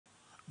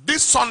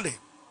This Sunday,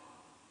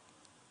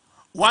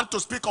 I want to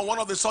speak on one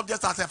of the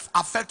subjects that have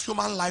affect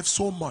human life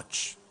so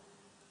much.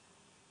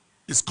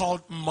 It's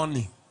called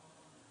money.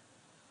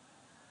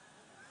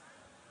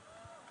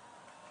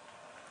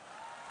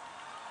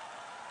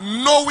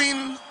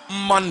 Knowing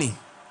money.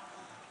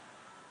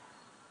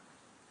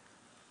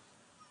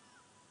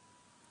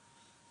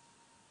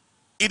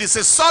 It is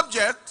a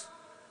subject,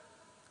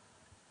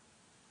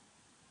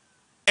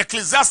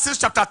 Ecclesiastes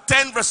chapter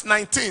 10 verse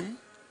 19,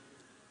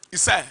 he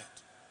said,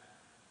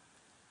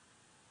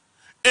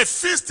 a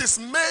feast is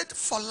made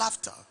for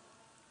laughter,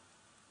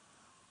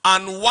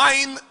 and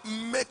wine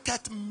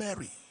maketh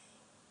merry,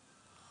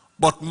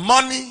 but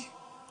money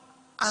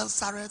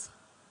answereth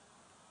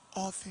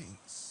all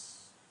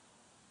things.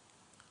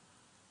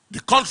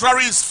 The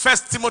contrary is 1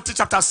 Timothy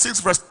chapter 6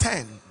 verse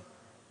 10.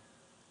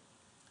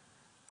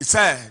 He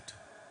said,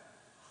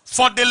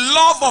 for the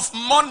love of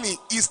money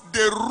is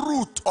the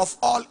root of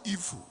all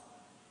evil,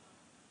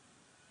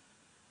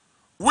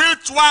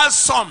 which while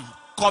some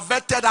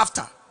coveted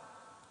after,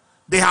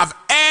 they have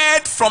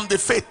erred from the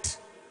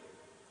faith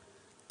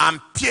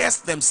and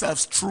pierced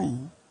themselves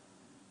through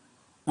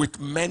with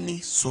many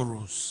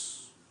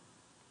sorrows.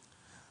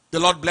 The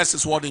Lord bless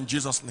his word in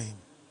Jesus' name.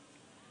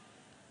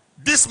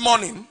 This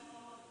morning,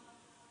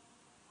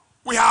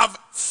 we have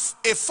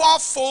a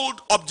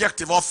fourfold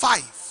objective, or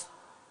 5.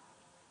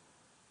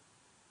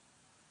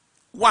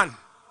 1,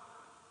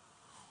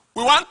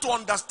 we want to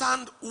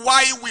understand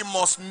why we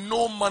must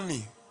know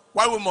money.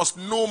 Why we must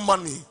know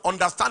money.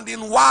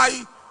 Understanding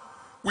why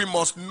we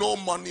must know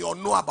money or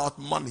know about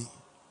money.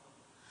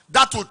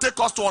 That will take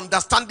us to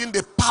understanding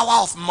the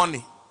power of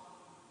money.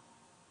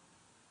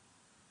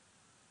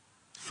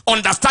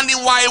 Understanding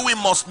why we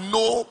must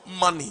know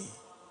money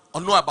or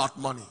know about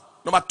money.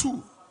 Number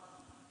 2,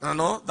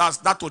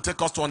 that will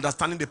take us to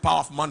understanding the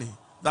power of money.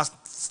 That's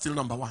still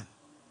number 1.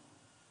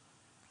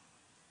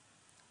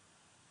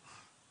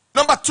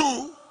 Number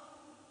 2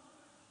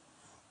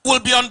 will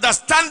be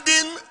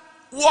understanding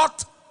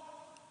what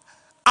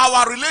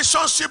our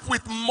relationship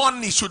with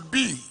money should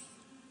be.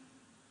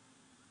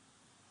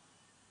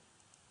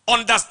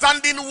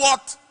 Understanding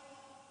what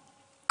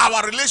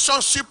our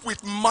relationship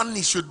with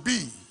money should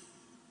be.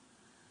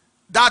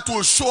 That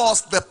will show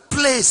us the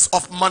place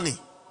of money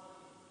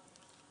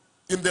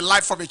in the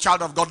life of a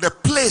child of God. The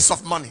place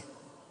of money.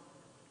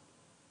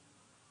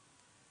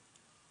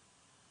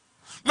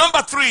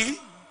 Number 3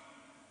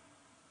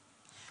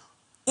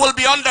 will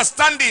be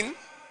understanding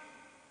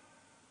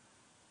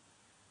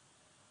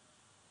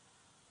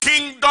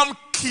kingdom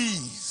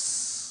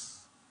keys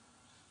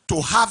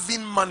to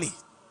having money.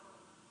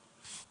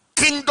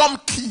 Kingdom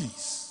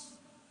keys.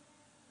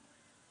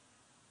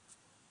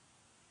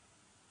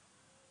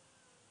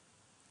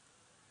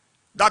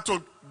 That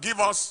will give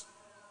us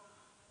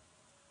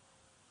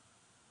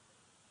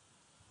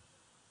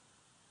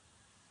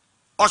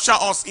usher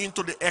us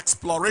into the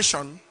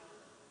exploration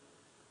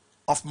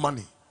of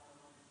money.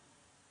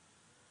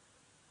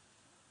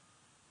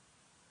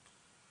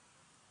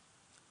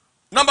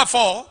 Number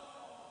 4,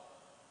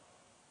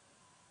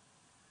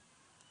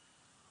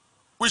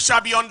 we shall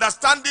be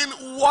understanding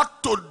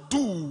what to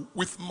do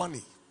with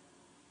money.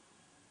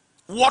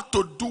 What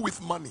to do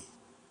with money.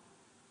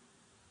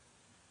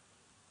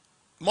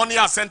 Money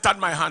has entered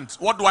my hands.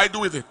 What do I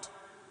do with it?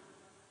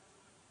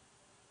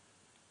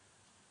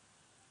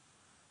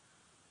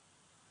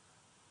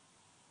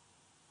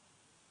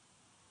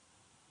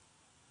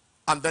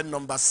 And then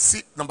number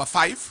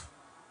 5,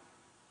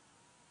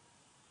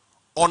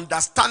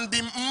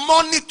 understanding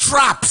money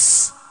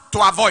traps to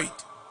avoid.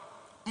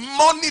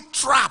 Money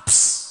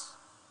traps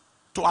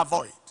to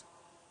avoid.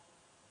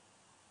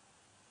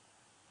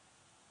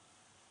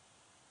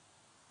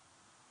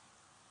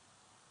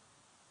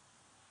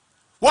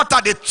 What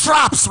are the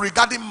traps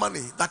regarding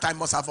money that I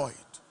must avoid?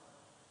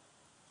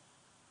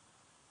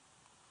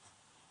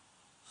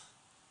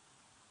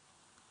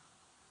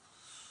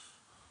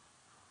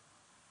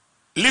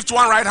 Lift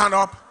one right hand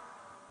up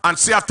and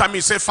say after me,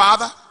 say,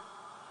 Father,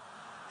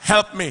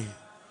 help me.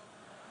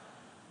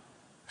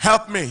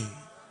 Help me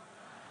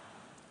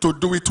to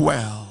do it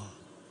well.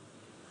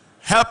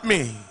 Help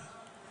me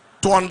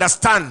to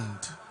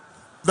understand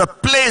the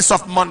place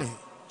of money.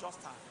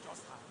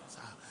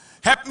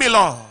 Help me,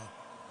 Lord,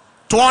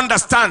 to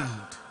understand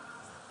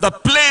the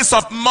place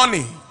of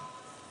money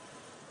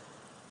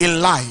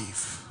in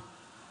life.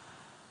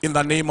 In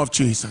the name of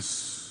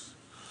Jesus.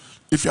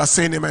 If you are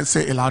saying amen,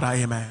 say a louder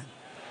amen.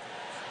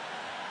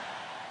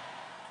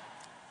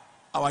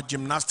 Our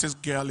gymnastics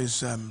girl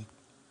is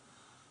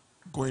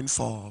going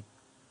for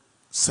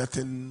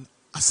certain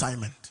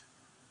assignment.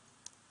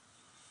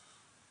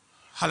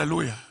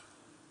 Hallelujah.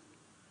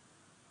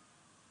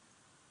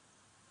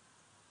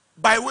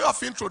 By way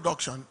of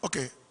introduction,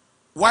 okay,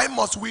 why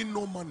must we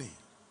know money?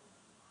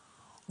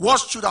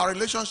 What should our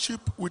relationship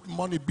with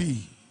money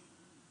be?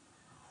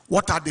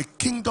 What are the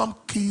kingdom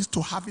keys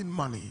to having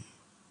money?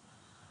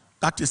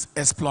 That is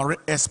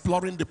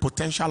exploring the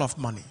potential of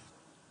money.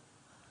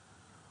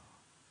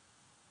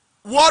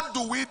 What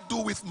do we do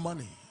with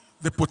money?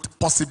 The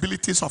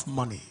possibilities of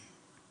money.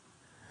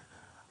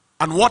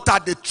 And what are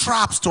the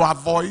traps to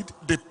avoid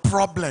the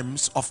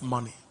problems of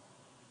money?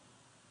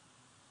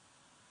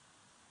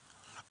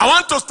 I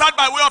want to start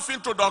by way of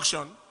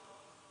introduction.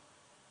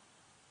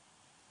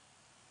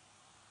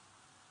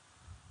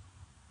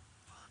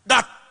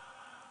 That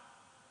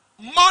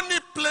money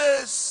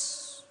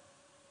plays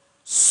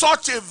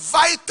such a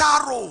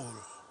vital role,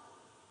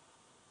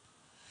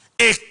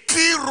 a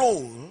key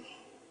role,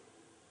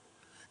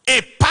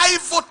 a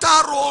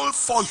pivotal role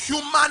for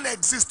human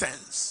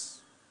existence.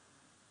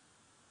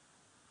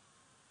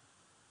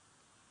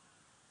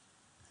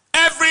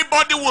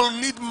 Everybody will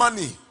need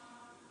money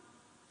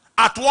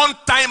at one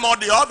time or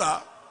the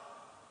other,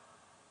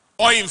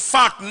 or in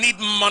fact need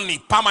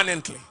money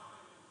permanently.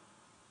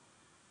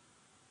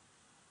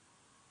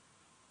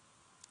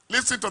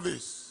 Listen to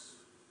this.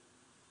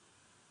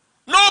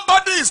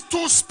 Nobody is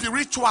too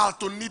spiritual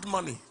to need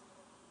money.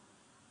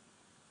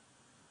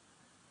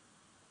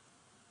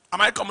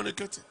 Am I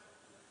communicating?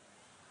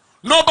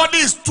 Nobody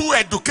is too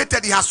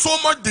educated. He has so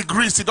much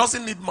degrees, he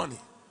doesn't need money.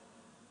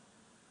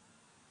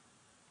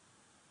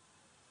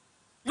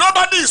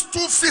 Nobody is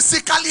too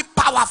physically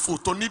powerful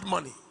to need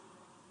money.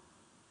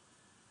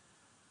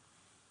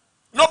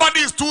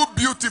 Nobody is too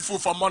beautiful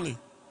for money.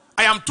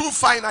 I am too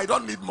fine, I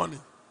don't need money.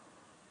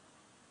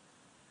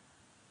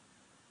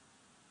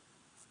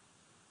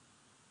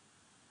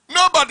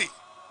 Nobody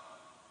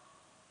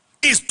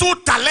is too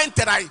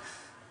talented.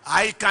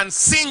 I can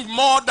sing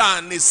more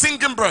than a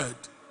singing bird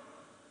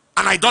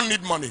and I don't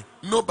need money.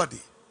 Nobody.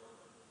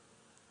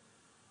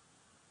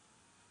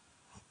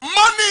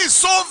 Money is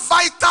so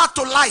vital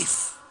to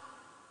life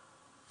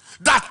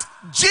that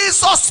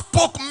Jesus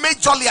spoke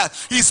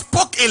majorly. He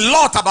spoke a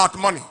lot about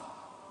money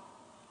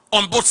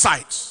on both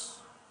sides,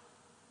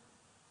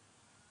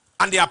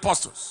 and the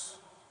apostles.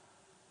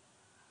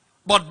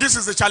 But this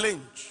is the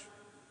challenge.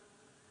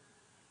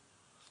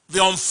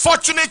 The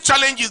unfortunate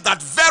challenge is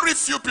that very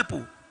few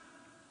people,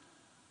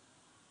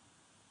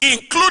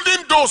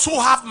 including those who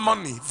have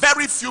money,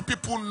 very few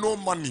people know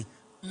money.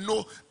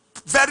 No,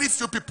 very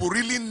few people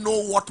really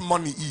know what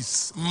money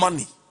is.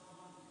 Money.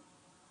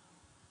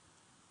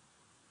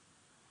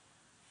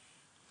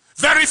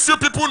 Very few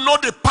people know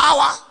the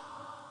power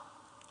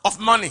of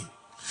money,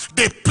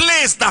 the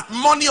place that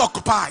money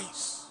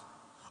occupies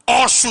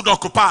or should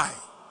occupy,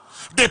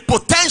 the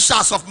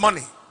potentials of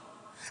money,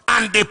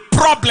 and the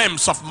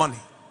problems of money.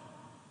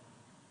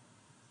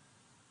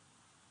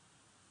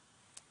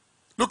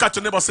 Look at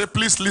your neighbor, say,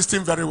 please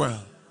listen very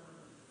well.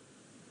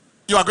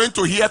 You are going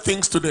to hear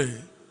things today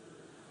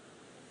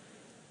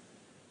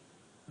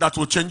that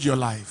will change your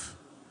life.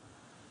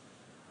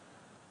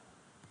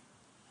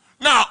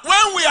 Now,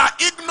 when we are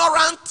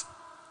ignorant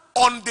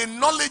on the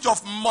knowledge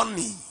of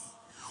money,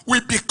 we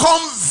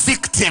become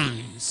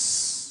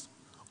victims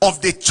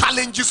of the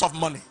challenges of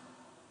money.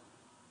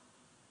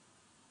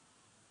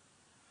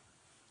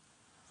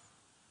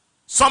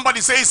 Somebody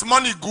says,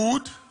 money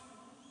good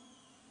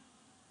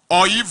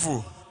or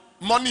evil?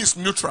 Money is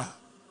neutral.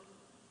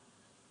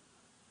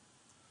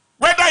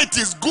 Whether it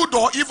is good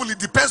or evil, it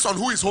depends on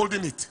who is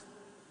holding it.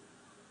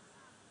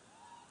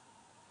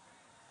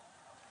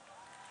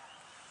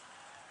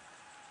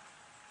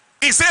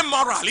 It's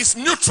amoral, it's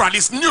neutral,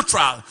 it's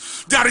neutral.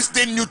 There is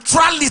the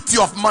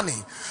neutrality of money.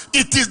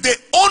 It is the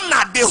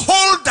owner, the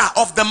holder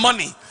of the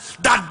money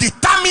that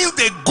determines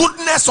the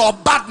goodness or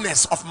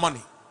badness of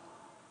money.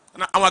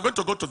 And we're going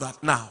to go to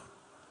that now.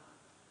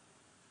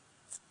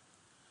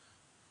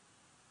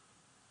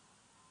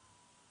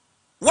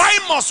 Why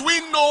must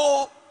we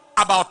know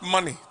about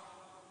money?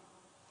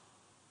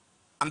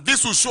 And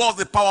this will show us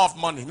the power of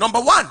money. Number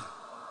one,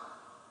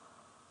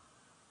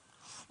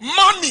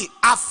 money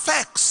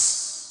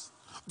affects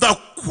the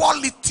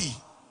quality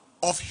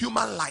of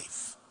human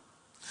life.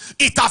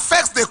 It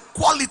affects the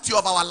quality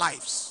of our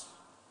lives.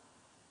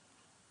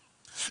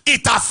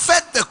 It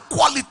affects the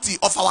quality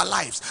of our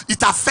lives.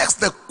 It affects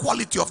the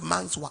quality of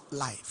man's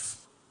life.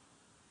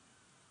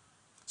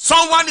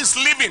 Someone is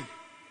living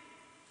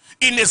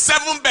in a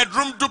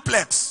 7-bedroom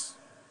duplex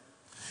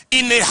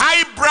in a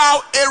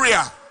highbrow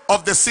area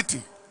of the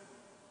city.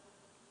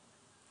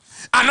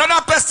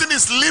 Another person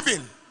is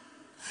living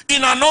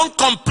in an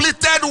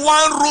uncompleted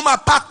 1-room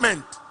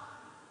apartment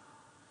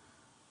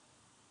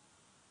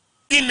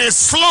in a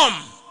slum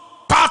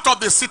part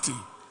of the city.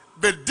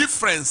 The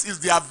difference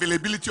is the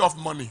availability of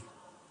money.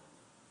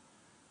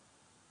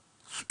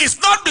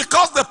 It's not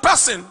because the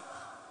person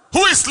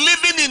who is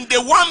living in the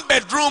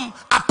 1-bedroom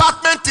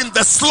apartment in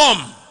the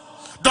slum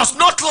does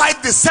not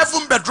like the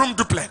 7-bedroom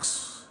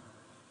duplex.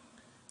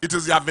 It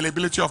is the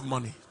availability of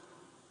money.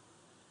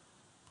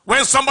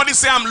 When somebody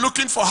say I'm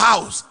looking for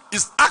house,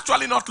 it's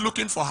actually not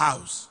looking for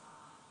house,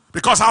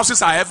 because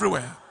houses are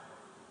everywhere.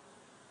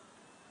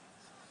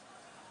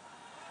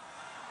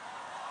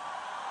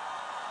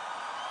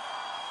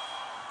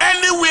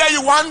 Anywhere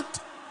you want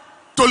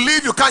to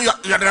live, you can.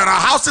 There are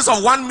houses of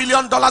 $1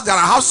 million. There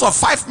are houses of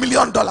 $5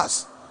 million.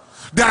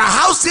 There are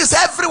houses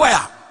everywhere.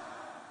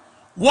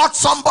 What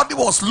somebody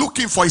was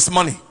looking for is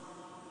money.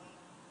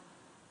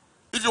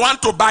 If you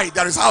want to buy,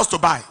 there is a house to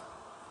buy.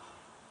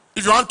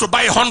 If you want to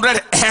buy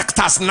 100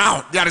 hectares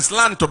now, there is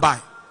land to buy.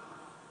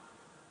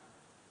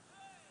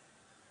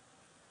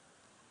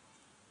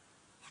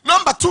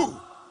 Number two,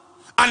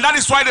 and that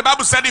is why the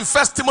Bible said in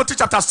 1 Timothy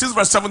chapter 6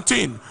 verse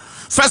 17,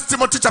 1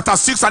 Timothy chapter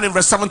 6 and in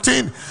verse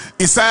 17,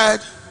 he said,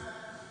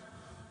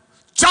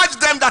 charge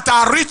them that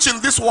are rich in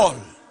this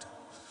world,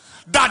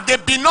 that they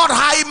be not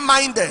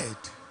high-minded,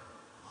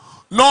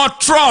 nor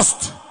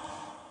trust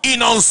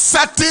in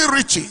uncertain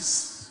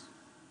riches,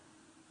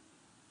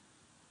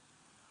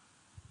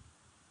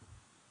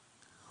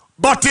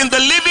 but in the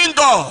living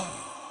God,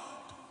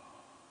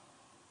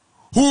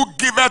 who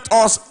giveth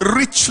us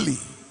richly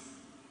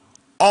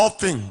all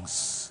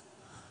things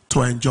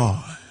to enjoy.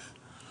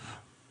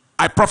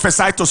 I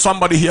prophesy to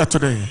somebody here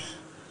today,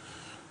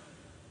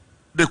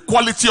 the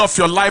quality of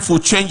your life will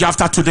change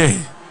after today.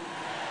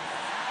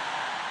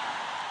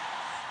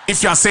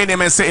 If you are saying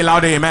amen, say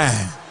aloud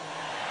amen.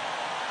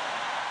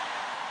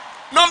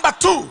 Number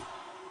two,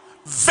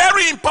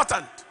 very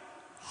important,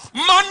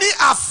 money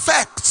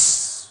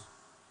affects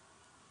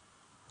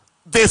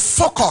the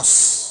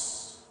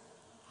focus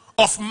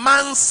of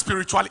man's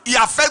spirituality. It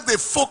affects the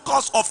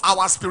focus of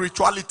our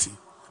spirituality.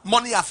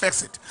 Money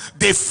affects it.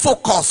 The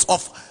focus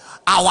of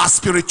our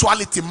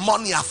spirituality,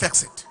 money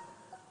affects it.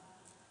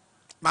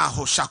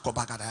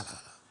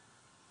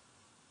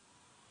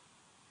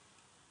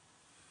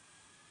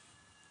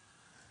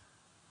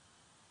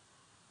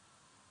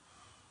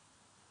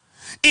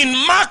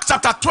 In Mark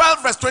chapter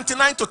 12 verse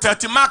 29 to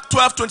 30, Mark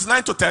 12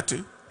 29 to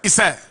 30, he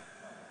said,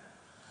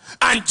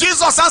 and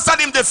Jesus answered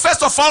him, the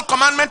first of all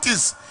commandment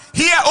is,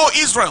 hear, O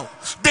Israel,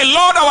 the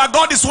Lord our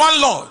God is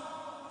one Lord,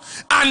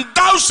 and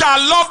thou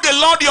shalt love the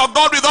Lord your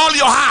God with all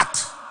your heart,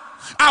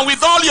 and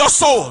with all your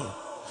soul,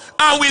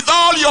 and with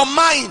all your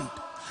mind,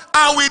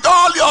 and with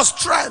all your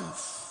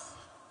strength.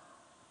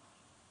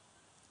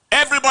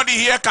 Everybody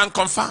here can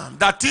confirm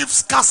that if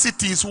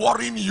scarcity is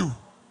worrying you,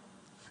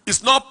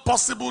 it's not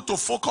possible to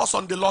focus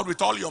on the Lord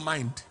with all your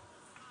mind.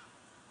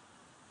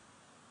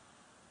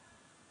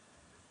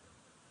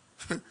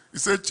 He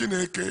said,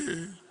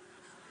 Chineke.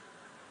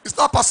 It's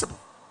not possible.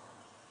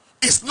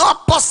 It's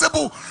not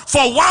possible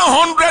for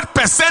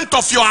 100%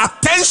 of your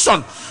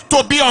attention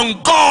to be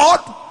on God.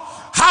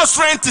 House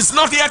rent is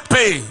not yet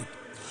paid.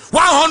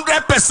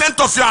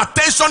 100% of your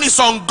attention is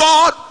on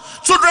God.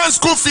 Children's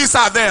school fees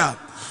are there.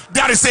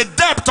 There is a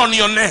debt on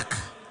your neck.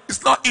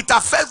 It's not. It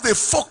affects the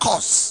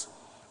focus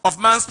of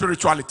man's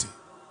spirituality.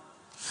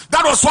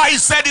 That was why he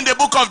said in the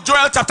book of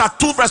Joel chapter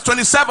 2 verse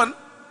 27,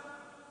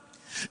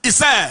 he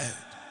said,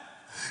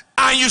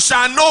 and you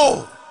shall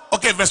know,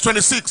 okay, verse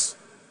 26,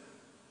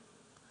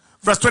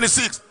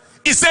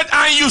 he said,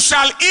 and you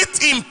shall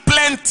eat in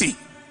plenty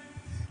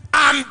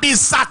and be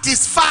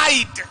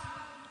satisfied,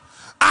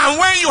 and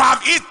when you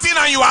have eaten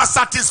and you are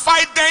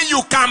satisfied, then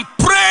you can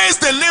praise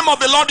the name of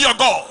the Lord your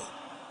God.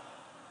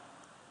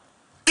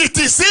 It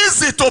is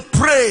easy to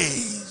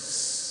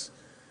praise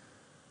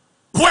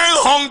when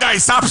hunger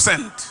is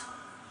absent.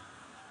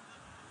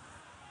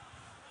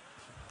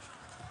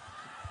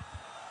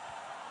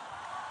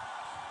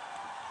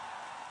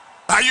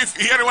 Are you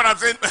hearing what I'm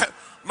saying?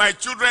 My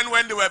children,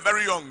 when they were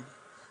very young,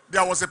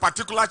 there was a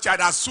particular child,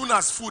 as soon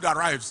as food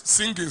arrives,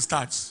 singing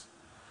starts.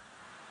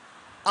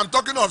 I'm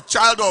talking of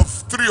child of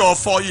 3 or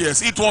 4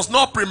 years. It was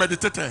not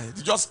premeditated.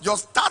 It just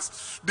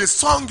starts. The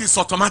song is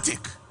automatic.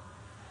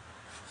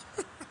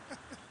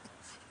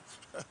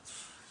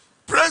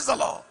 Praise the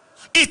Lord.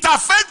 It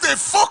affects the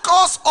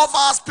focus of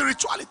our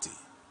spirituality.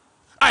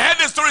 I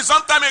heard a story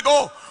some time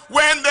ago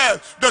when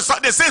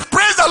they say,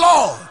 praise the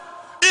Lord.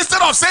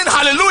 Instead of saying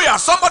hallelujah,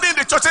 somebody in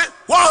the church said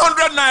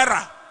 100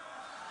 naira.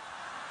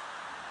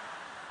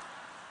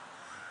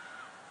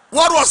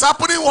 What was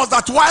happening was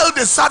that while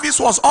the service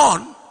was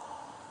on,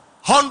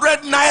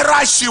 100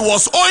 naira she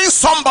was owing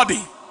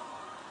somebody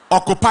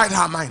occupied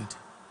her mind.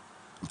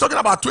 I'm talking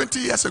about 20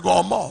 years ago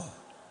or more.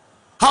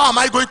 How am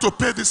I going to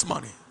pay this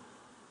money?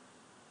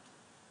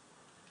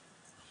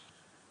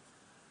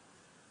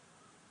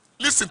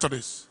 Listen to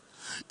this.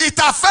 It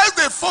affects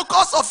the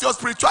focus of your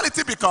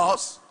spirituality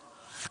because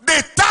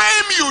the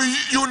time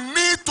you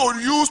need to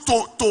use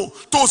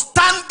to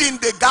stand in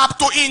the gap,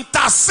 to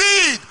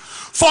intercede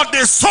for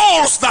the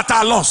souls that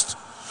are lost,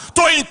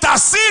 to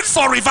intercede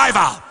for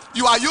revival,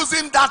 you are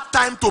using that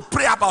time to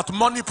pray about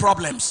money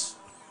problems.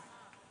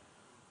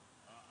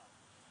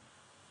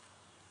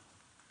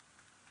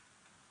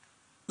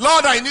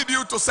 Lord, I need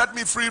you to set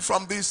me free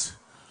from this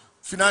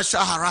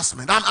financial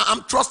harassment.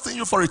 I'm trusting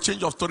you for a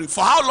change of story.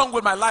 For how long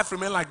will my life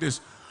remain like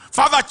this?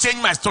 Father, change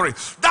my story.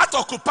 That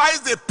occupies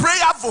the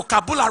prayer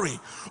vocabulary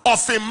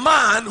of a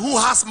man who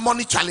has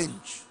money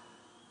challenge.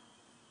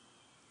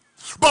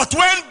 But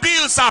when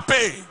bills are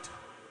paid,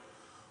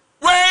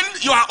 when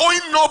you are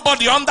owing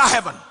nobody under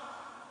heaven,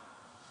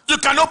 you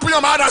can open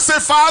your mouth and say,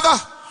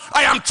 Father,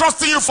 I am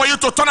trusting you for you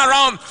to turn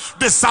around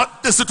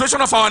the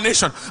situation of our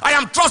nation. I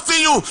am trusting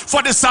you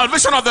for the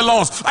salvation of the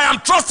lost. I am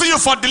trusting you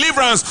for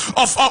deliverance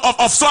of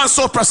so and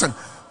so person.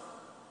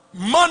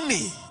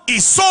 Money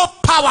is so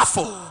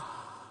powerful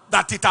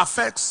that it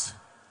affects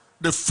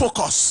the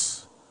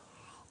focus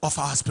of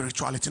our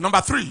spirituality.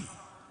 Number 3.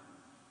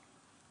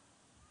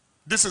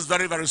 This is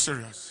very, very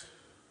serious.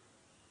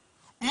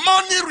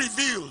 Money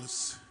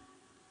reveals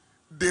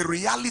the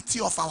reality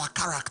of our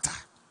character.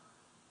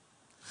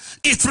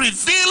 It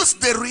reveals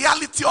the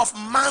reality of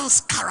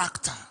man's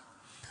character.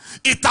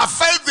 It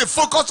affects the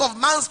focus of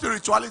man's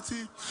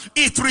spirituality.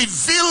 It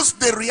reveals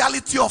the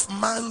reality of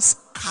man's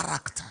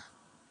character.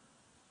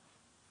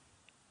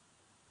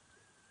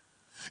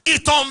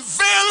 It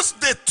unveils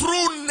the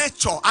true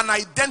nature and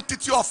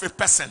identity of a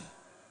person.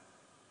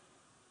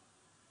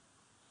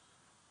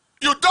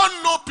 You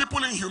don't know people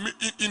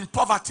in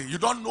poverty. You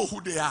don't know who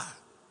they are.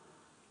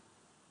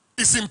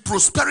 It's in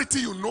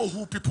prosperity you know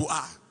who people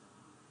are.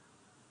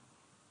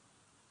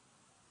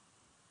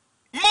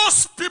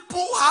 Most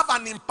people have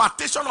an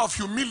impartation of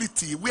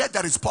humility where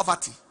there is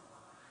poverty.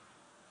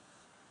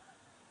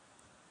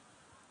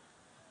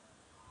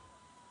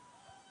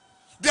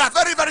 They are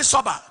very, very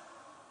sober.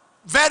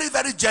 Very,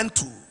 very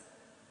gentle.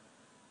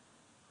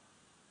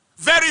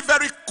 Very,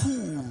 very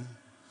cool.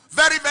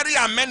 Very, very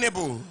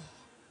amenable.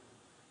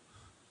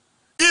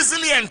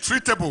 Easily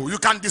entreatable. You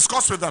can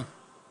discuss with them.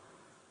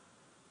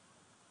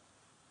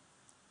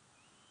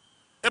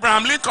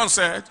 Abraham Lincoln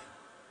said,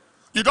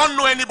 you don't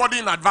know anybody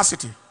in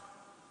adversity.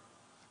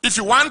 If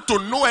you want to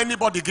know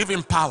anybody, give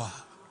him power.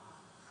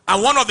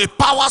 And one of the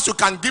powers you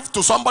can give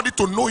to somebody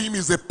to know him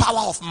is the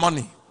power of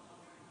money.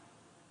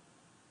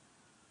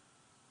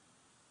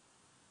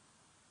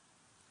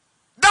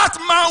 That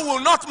man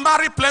will not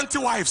marry plenty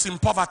wives in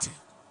poverty.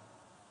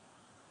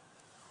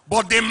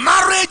 But the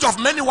marriage of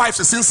many wives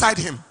is inside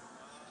him.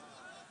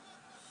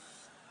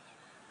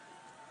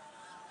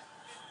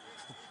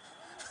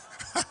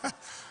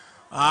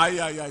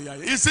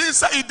 It's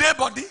inside his dead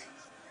body.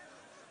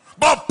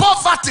 But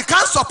poverty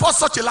can't support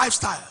such a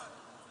lifestyle.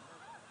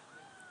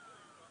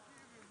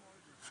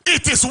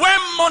 It is when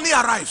money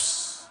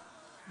arrives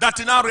that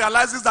he now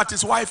realizes that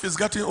his wife is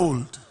getting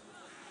old.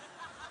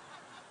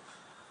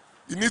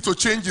 He needs to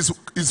change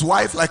his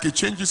wife like he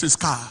changes his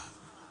car.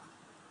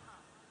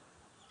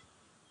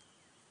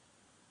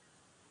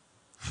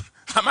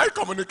 Am I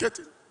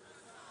communicating?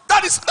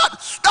 That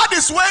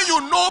is when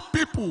you know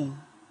people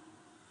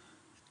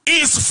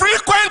is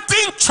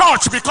frequenting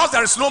church because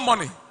there is no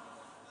money.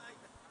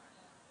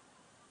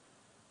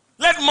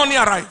 Let money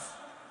arrive.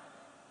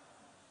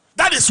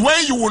 That is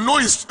when you will know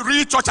his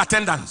real church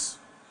attendance.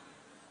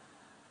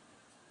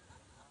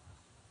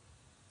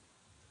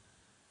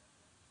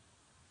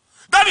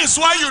 That is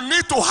why you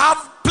need to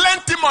have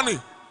plenty money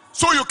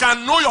so you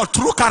can know your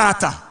true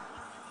character.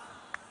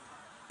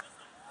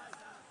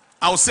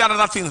 I will say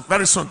another thing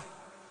very soon.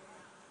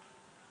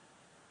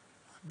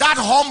 That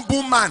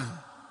humble man,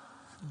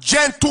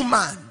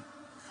 gentleman,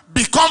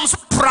 becomes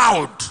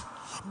proud,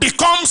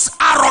 becomes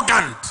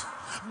arrogant,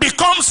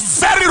 becomes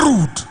very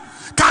rude,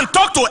 can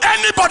talk to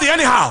anybody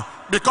anyhow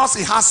because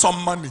he has some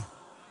money.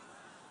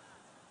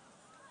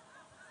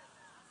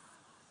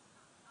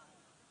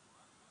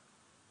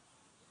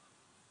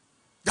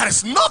 There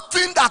is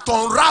nothing that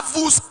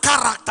unravels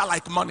character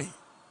like money.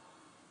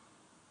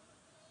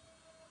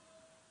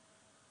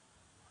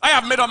 I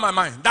have made up my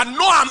mind that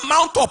no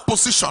amount of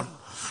position,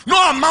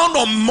 no amount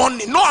of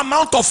money, no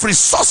amount of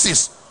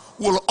resources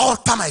will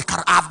alter my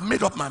character. I have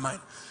made up my mind.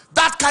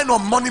 That kind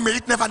of money, may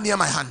it never near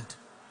my hand.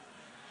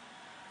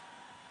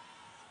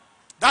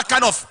 That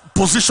kind of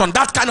position,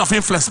 that kind of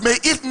influence, may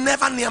it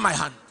never near my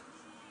hand.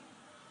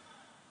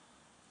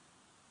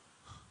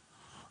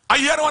 Are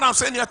you hearing what I'm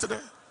saying here today?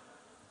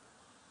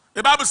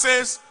 The Bible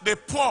says the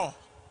poor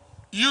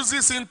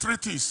uses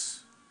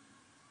entreaties.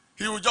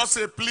 He will just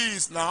say,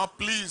 please now,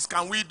 please,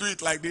 can we do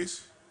it like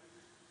this?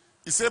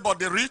 He said, but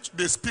the rich,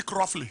 they speak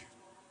roughly.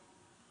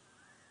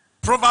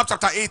 Proverbs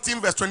chapter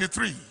 18 verse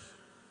 23.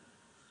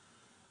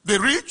 The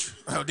rich,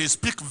 they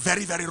speak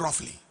very, very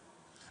roughly.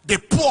 The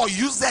poor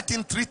use that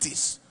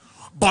entreaties,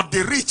 but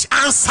the rich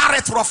answer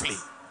it roughly.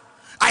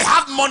 I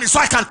have money so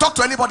I can talk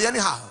to anybody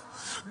anyhow.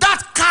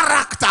 That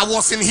character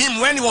was in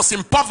him when he was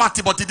in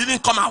poverty, but it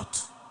didn't come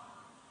out.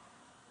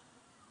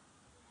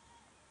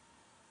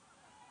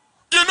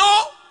 You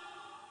know,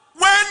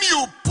 when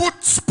you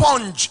put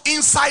sponge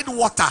inside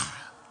water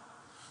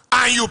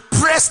and you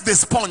press the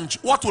sponge,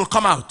 what will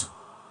come out?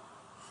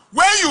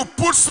 When you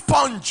put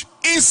sponge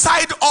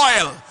inside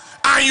oil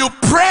and you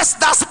press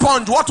that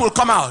sponge, what will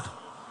come out?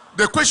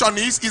 The question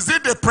is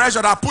it the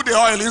pressure that put the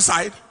oil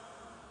inside?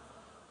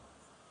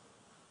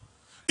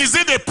 Is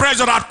it the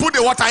pressure that put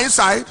the water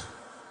inside?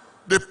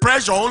 The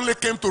pressure only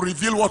came to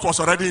reveal what was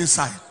already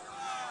inside.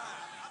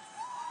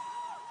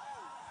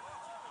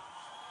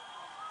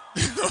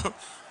 You know,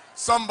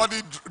 somebody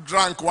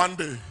drank one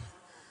day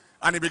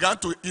and he began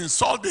to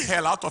insult the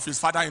hell out of his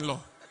father-in-law.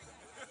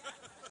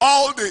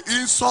 All the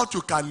insult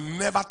you can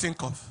never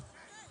think of.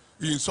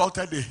 He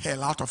insulted the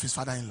hell out of his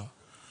father-in-law.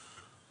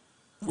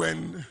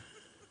 When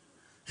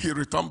he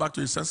returned back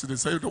to his senses, they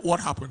said,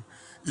 what happened?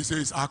 He said,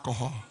 it's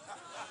alcohol.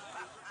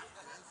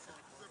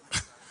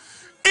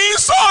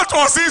 Insult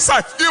was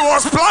inside. He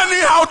was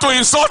planning how to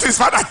insult his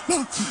father.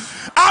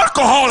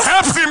 Alcohol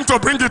helped him to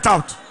bring it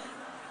out.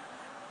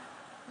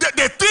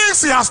 The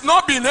things he has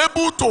not been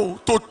able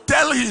to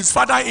tell his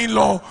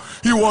father-in-law,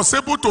 he was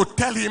able to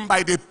tell him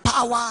by the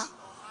power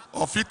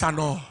of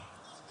eternal.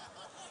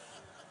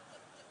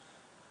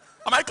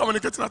 Am I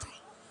communicating at all?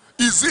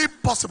 Is it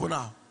possible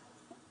now?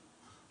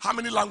 How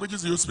many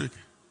languages do you speak?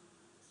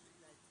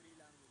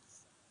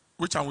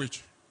 Which and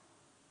which?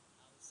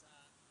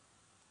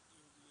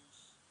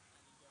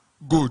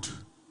 Good.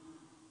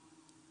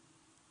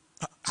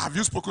 Have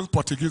you spoken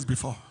Portuguese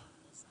before?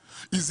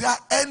 Is there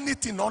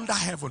anything under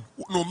heaven,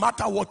 no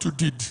matter what you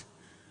did,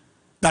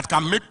 that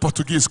can make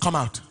Portuguese come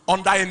out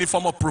under any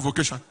form of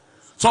provocation?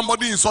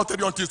 Somebody insulted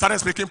you until you started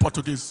speaking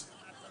Portuguese.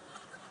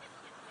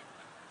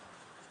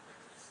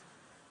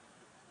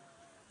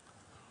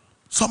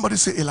 Somebody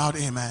say aloud,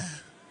 amen.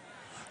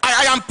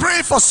 I am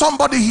praying for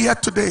somebody here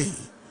today.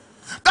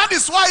 That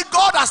is why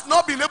God has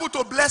not been able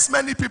to bless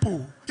many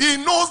people. He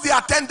knows their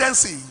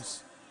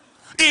tendencies.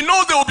 He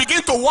knows they will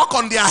begin to walk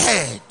on their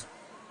head.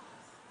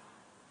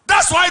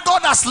 That's why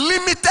God has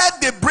limited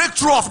the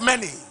breakthrough of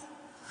many.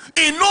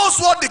 He knows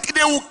what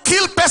they will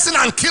kill person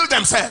and kill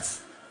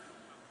themselves.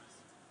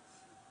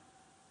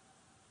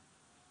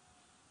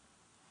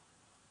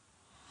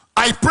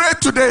 I pray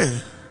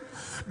today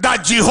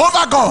that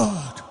Jehovah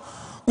God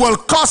will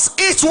cause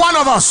each one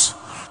of us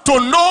to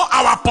know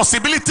our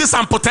possibilities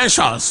and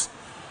potentials,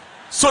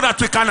 so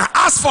that we can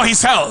ask for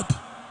his help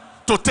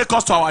to take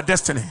us to our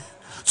destiny.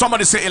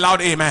 Somebody say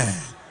aloud, amen.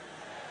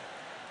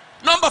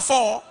 Number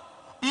 4,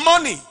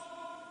 money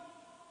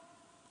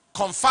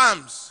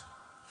confirms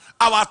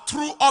our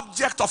true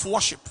object of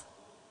worship.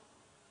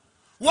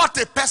 What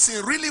a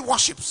person really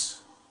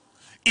worships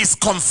is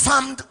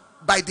confirmed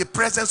by the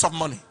presence of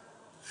money.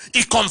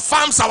 It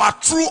confirms our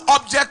true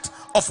object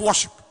of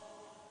worship.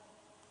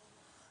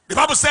 The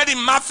Bible said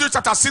in Matthew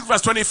chapter 6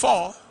 verse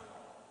 24,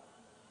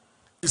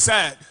 it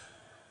said,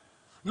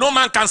 no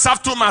man can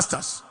serve two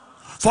masters,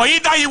 for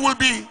either he will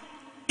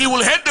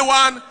hate the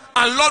one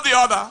and love the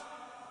other,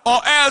 or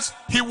else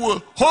he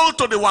will hold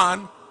to the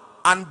one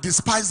and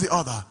despise the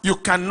other. You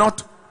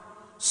cannot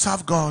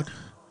serve God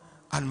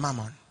and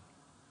mammon.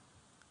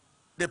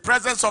 The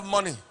presence of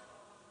money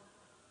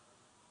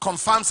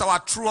confirms our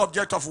true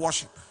object of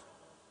worship.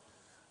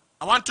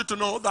 I want you to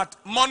know that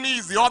money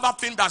is the other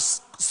thing that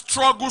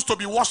struggles to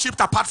be worshipped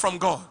apart from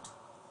God.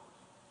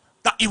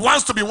 That it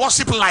wants to be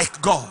worshipped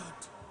like God.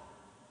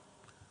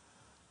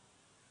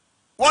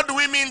 What do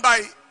we mean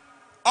by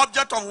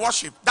object of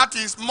worship? That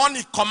is,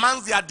 money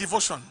commands their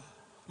devotion.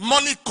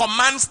 Money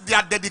commands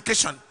their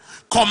dedication.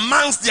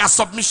 Commands their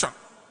submission.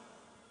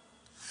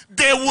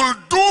 They will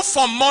do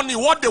for money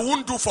what they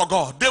won't do for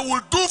God. They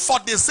will do for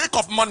the sake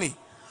of money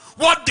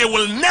what they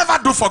will never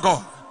do for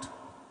God.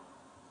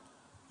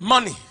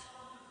 Money.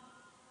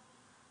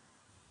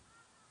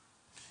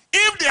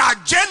 If the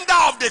agenda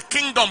of the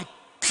kingdom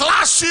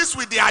clashes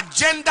with the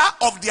agenda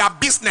of their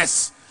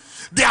business,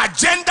 the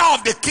agenda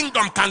of the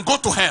kingdom can go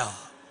to hell.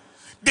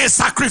 They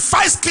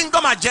sacrifice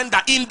kingdom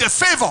agenda in the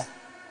favor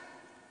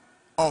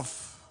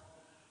of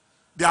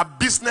their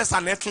business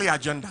and earthly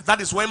agenda. That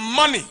is when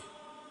money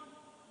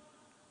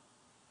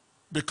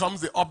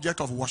becomes the object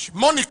of worship.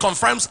 Money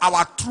confirms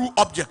our true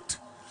object.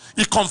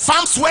 It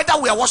confirms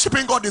whether we are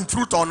worshiping God in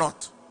truth or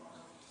not.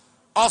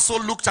 Also,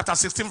 Luke chapter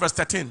 16 verse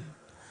 13.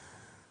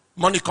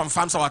 Money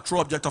confirms our true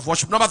object of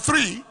worship. Number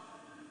 3,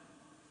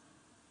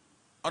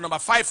 or number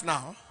 5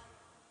 now.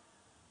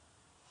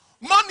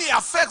 Money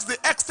affects the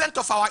extent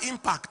of our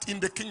impact in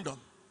the kingdom.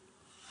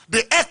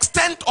 The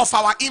extent of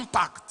our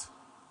impact.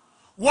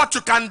 What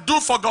you can do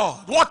for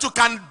God. What you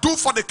can do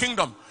for the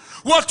kingdom.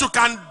 What you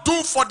can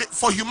do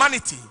for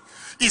humanity.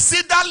 Is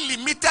either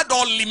limited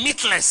or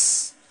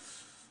limitless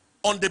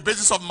on the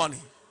basis of money.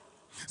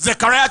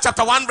 Zechariah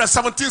chapter 1 verse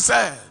 17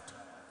 said,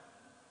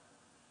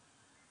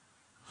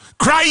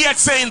 cry yet,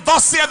 saying,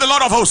 thus saith the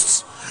Lord of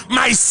hosts,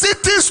 my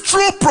city's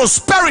true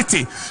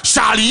prosperity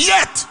shall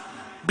yet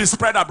be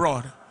spread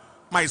abroad.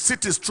 My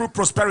city's true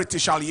prosperity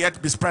shall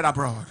yet be spread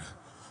abroad.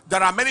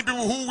 There are many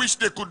people who wish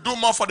they could do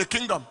more for the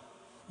kingdom,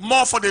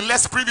 more for the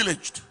less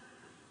privileged,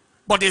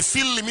 but they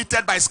feel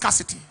limited by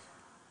scarcity.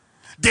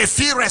 They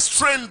feel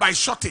restrained by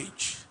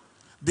shortage.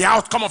 The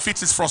outcome of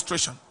it is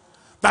frustration.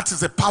 That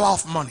is the power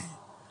of money.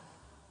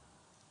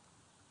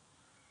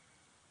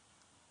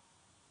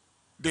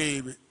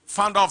 The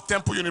founder of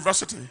Temple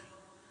University,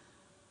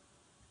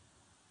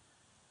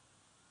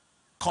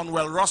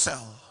 Cornwell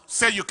Russell,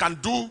 said you can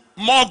do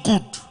more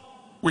good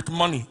with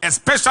money,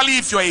 especially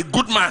if you're a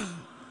good man,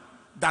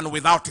 than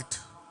without it.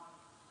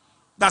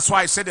 That's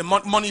why I said the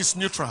money is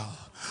neutral.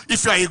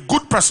 If you're a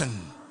good person,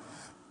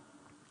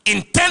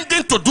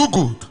 intending to do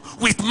good,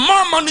 with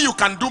more money you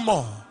can do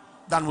more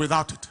than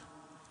without it.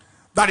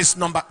 That is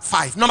number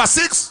 5. Number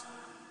 6,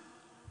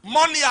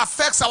 money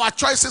affects our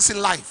choices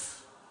in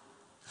life.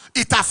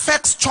 It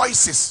affects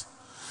choices.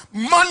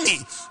 Money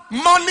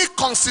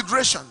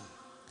consideration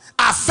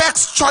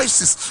affects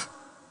choices.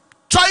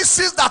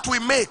 Choices that we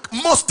make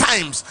most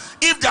times,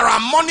 if there are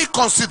money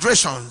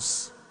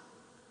considerations,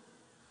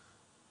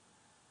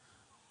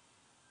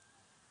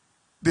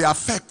 they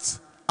affect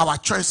our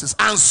choices.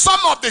 And some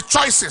of the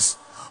choices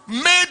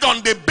made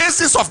on the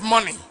basis of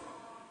money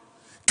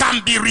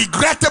can be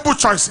regrettable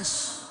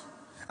choices.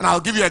 And I'll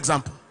give you an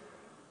example.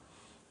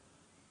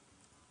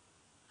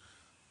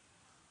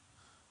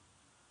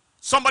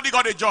 Somebody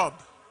got a job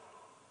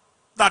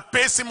that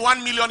pays him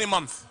 1 million a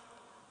month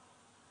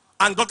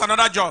and got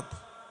another job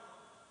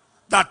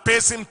that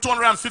pays him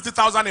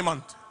 250,000 a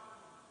month.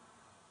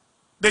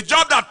 The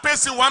job that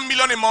pays him 1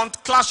 million a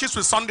month clashes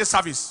with Sunday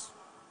service.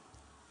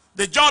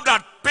 The job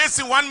that pays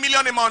him 1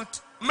 million a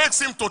month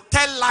makes him to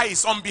tell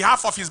lies on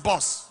behalf of his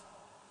boss.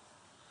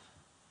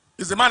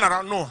 Is the man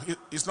around? No,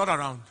 he's not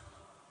around.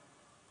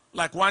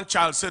 Like one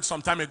child said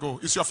some time ago,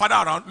 is your father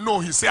around? No,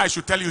 he said I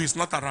should tell you he's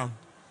not around.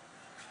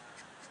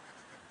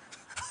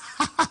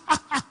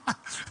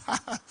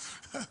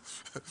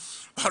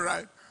 All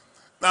right.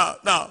 Now,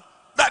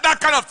 that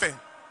kind of thing.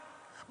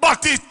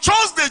 But he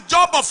chose the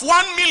job of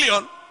 1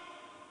 million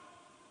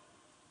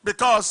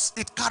because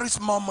it carries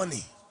more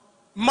money.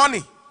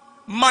 Money.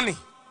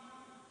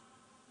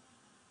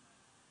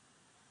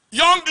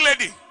 Young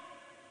lady,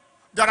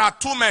 there are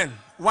 2 men,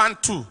 1,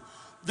 2.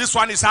 This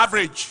one is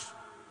average.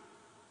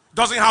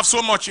 Doesn't have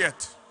so much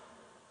yet.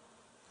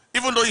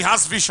 Even though he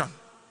has vision.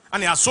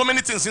 And he has so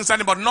many things inside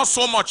him, but not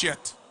so much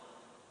yet.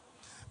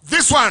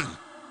 This one,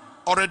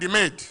 already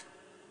made.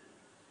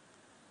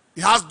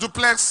 He has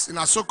duplex in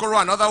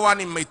Asokoro, another one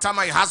in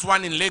Maitama, he has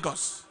one in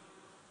Lagos.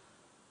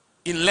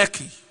 In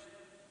ENECHE.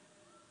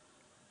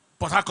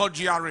 Port Harcourt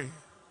GRA.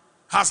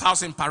 Has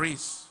house in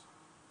Paris.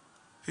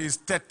 He's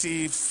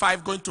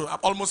 35, going to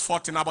almost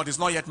 40 now, but he's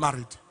not yet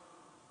married.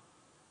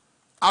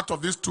 Out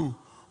of these 2,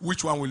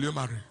 which one will you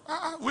marry?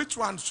 Which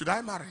one should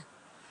I marry?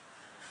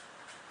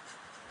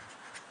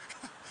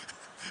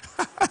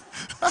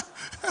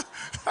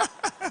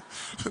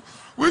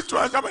 Which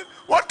one? I mean,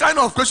 what kind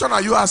of question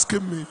are you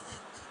asking me?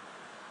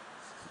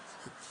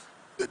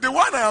 The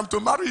one I am to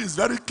marry is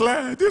very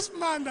clear. This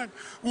man that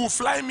will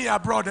fly me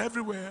abroad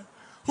everywhere.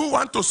 Who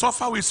want to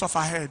suffer will suffer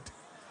ahead.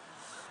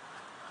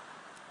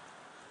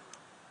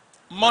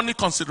 Money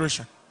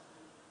consideration.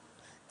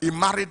 He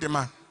married the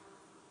man.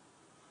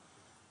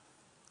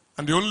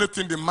 And the only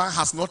thing the man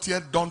has not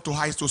yet done to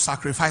her is to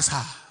sacrifice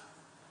her.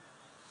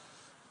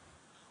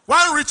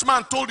 One rich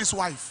man told his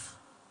wife,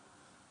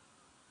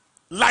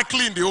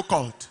 likely in the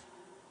occult,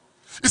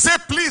 he said,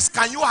 please,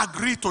 can you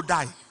agree to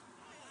die?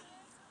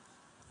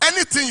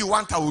 Anything you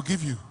want, I will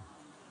give you.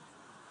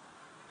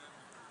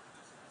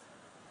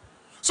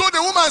 So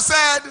the woman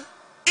said,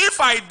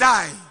 if I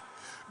die,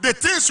 the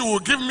things you will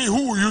give me,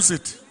 who will use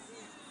it?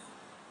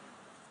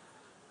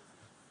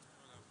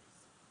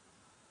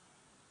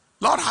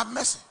 Lord have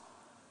mercy.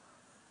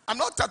 I'm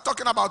not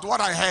talking about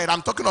what I heard.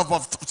 I'm talking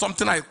about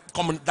something like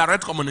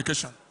direct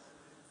communication.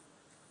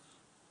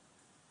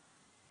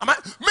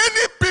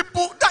 Many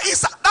people,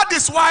 that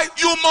is why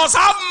you must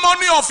have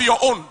money of your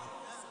own.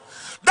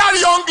 That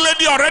young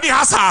lady already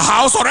has her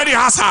house, already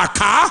has her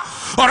car,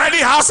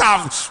 already has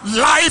her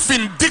life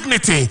in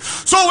dignity.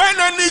 So when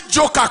any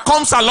joker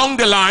comes along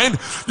the line,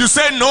 you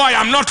say, no, I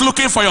am not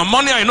looking for your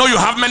money. I know you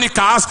have many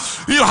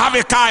cars. You have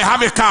a car, I have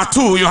a car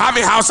too. You have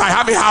a house, I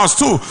have a house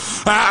too.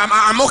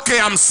 I'm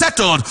okay, I'm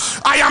settled.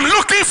 I am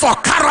looking for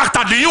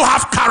character. Do you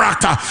have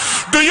character?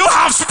 Do you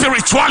have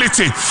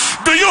spirituality?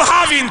 Do you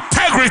have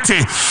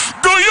integrity?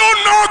 Do you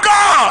know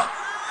God?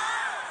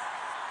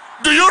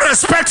 Do you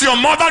respect your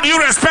mother? Do you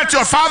respect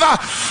your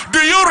father? Do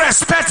you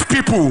respect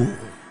people?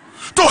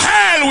 To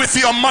hell with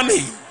your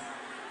money.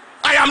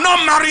 I am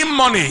not marrying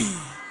money.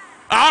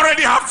 I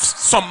already have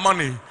some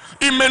money.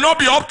 It may not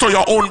be up to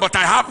your own, but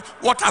I have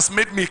what has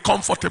made me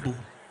comfortable.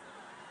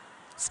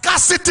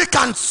 Scarcity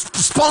can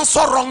sponsor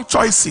wrong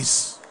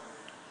choices.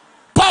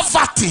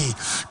 Poverty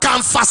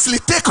can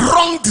facilitate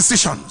wrong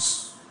decisions.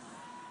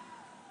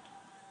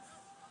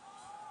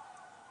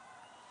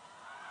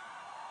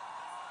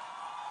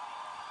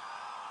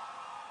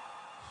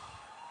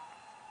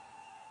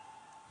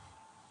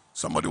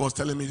 Somebody was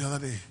telling me the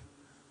other day,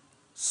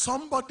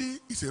 somebody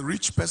is a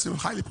rich person,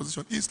 highly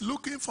positioned, is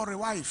looking for a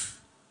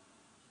wife.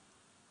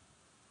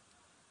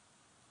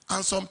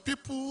 And some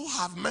people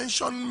have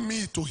mentioned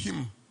me to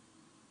him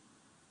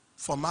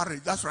for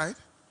marriage. That's right.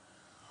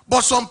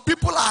 But some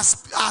people are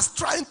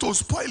trying to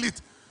spoil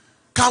it.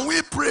 Can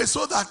we pray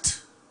so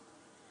that?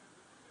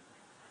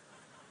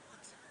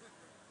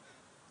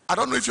 I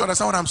don't know if you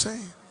understand what I'm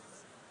saying.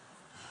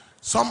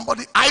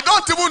 Somebody, I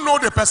don't even know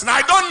the person.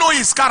 I don't know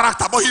his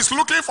character, but he's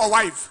looking for a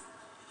wife.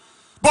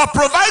 But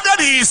provided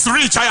he is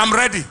rich, I am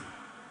ready.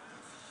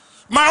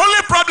 My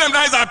only problem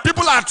now is that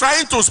people are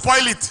trying to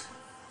spoil it.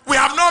 We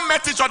have not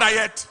met each other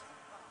yet.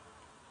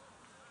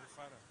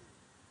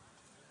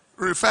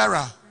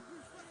 Referrer.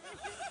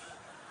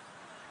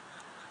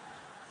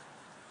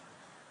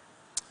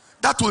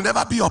 That will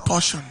never be your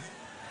portion.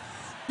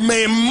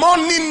 May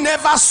money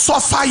never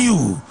suffer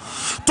you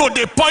to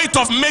the point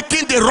of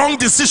making the wrong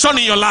decision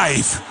in your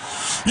life.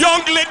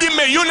 Young lady,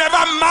 may you never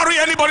marry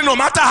anybody, no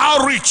matter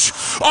how rich,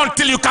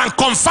 until you can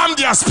confirm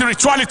their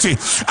spirituality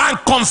and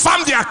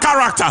confirm their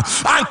character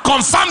and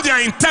confirm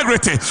their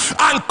integrity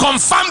and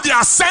confirm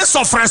their sense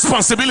of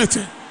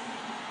responsibility.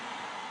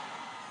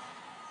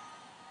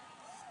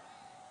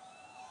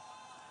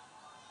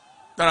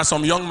 There are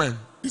some young men,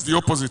 it's the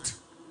opposite.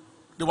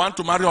 They want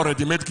to marry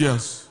already made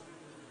girls.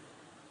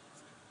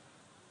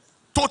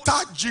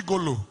 Total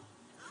gigolo.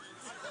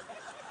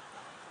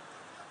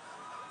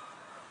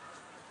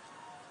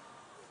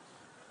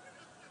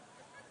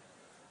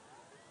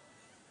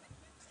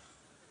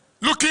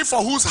 Looking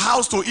for whose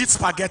house to eat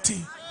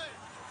spaghetti,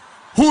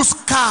 whose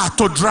car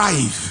to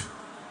drive.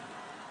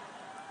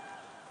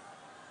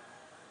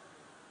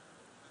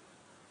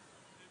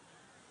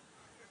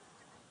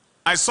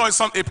 I saw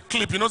a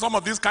clip, you know, some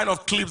of these kind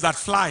of clips that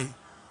fly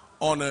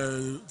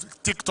on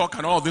TikTok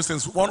and all these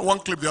things. One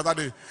clip the other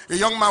day, a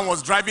young man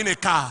was driving a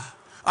car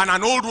and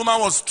an old woman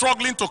was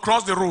struggling to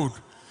cross the road.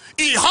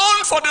 He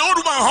horned for the old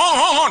woman,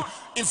 horn.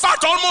 In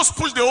fact, almost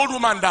pushed the old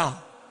woman down.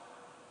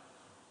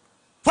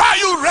 Why are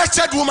you,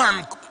 wretched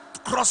woman,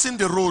 crossing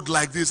the road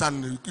like this?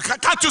 And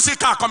can't you see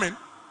car coming?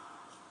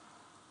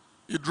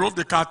 He drove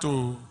the car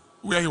to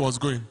where he was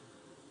going.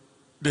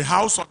 The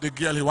house of the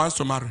girl he wants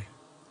to marry.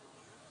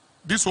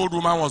 This old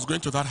woman was going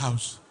to that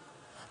house.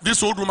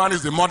 This old woman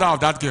is the mother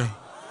of that girl.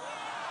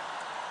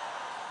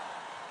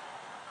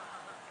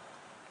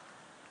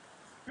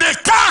 The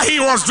car he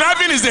was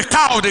driving is the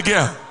car of the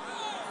girl.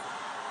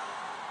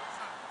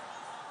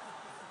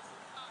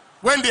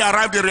 When they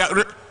arrived,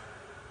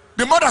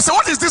 the mother said,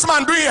 "What is this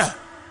man doing here?"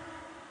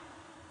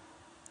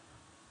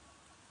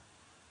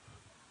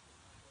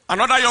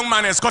 Another young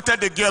man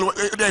escorted the girl,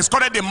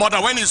 escorted the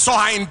mother when he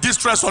saw her in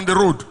distress on the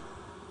road.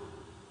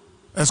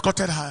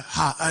 Escorted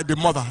the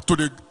mother to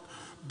the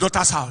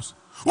daughter's house.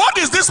 What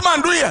is this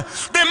man doing here?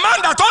 The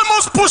man that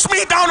almost pushed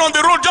me down on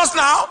the road just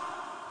now.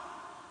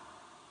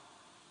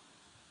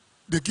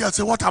 The girl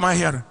said, "What am I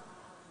hearing?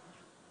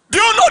 Do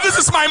you know this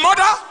is my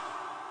mother?"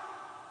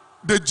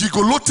 The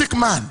gigolotic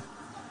man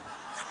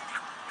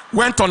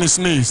went on his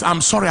knees.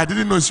 "I'm sorry, I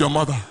didn't know it's your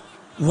mother."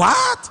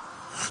 What?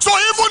 So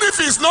even if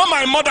it's not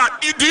my mother,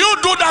 do you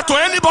do that to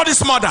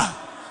anybody's mother?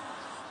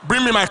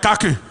 Bring me my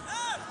khaki.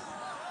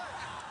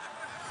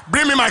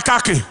 Bring me my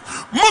khaki.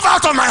 Move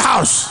out of my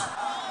house.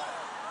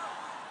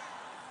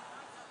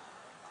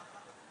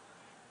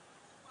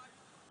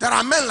 There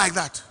are men like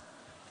that.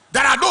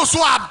 There are those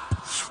who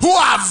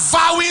are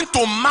vowing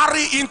to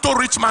marry into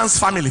rich man's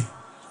family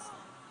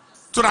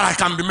so that I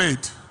can be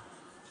made.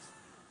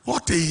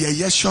 What a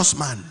yeyecious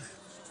man.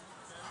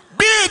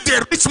 Be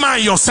the rich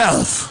man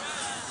yourself.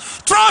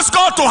 Trust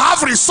God to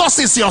have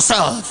resources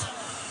yourself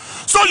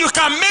so you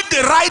can make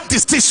the right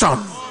decision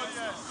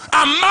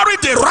and marry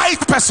the right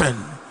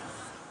person.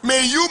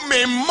 May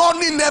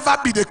money never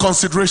be the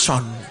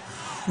consideration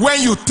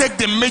when you take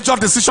the major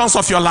decisions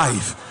of your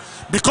life,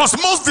 because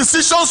most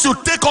decisions you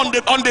take on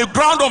the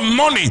ground of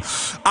money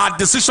are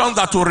decisions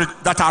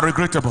that are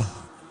regrettable.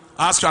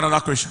 I ask you another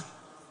question,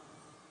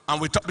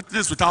 and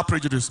this without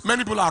prejudice.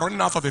 Many people are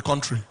running out of the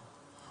country.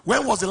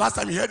 When was the last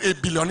time you heard a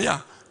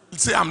billionaire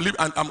say, I'm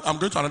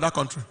going to another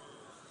country"?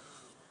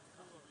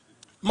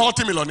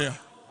 Multi-millionaire.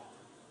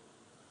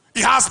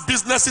 He has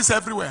businesses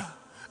everywhere.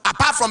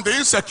 Apart from the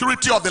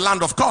insecurity of the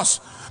land, of course,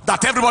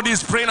 that everybody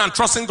is praying and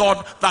trusting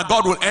God that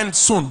God will end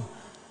soon.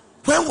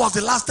 When was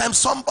the last time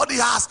somebody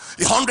has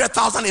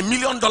 $100,000, $1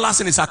 million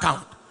in his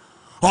account,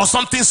 or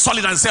something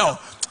solid, and say, "Oh,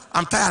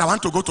 I'm tired, I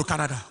want to go to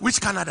Canada"? Which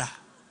Canada?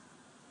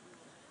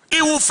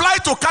 He will fly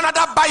to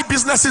Canada, buy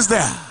businesses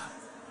there,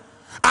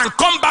 and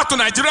come back to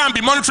Nigeria and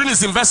be monitoring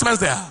his investments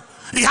there.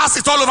 He has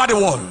it all over the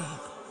world.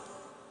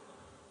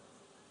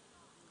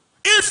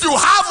 If you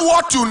have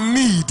what you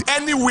need,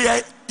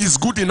 anywhere is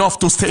good enough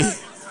to stay.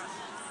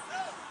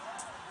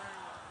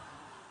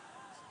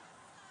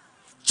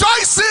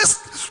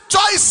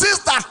 Choices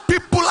that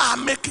people are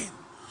making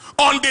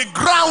on the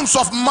grounds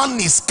of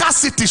money,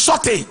 scarcity,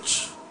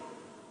 shortage.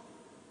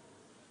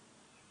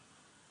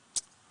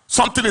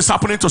 Something is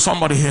happening to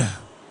somebody here.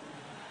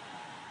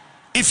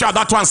 If you are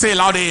that one, say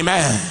loud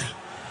amen.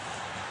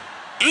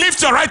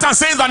 Lift your right hand,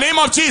 say in the name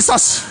of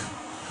Jesus.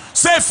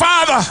 Say,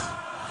 "Father,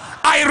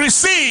 I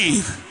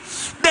receive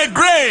the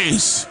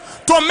grace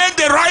to make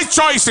the right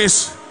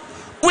choices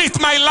with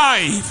my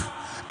life.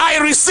 I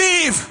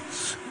receive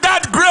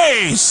that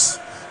grace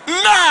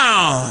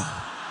now."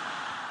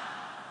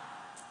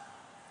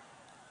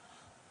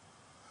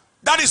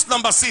 That is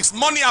number 6.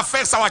 Money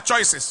affects our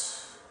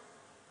choices.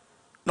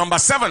 Number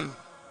 7.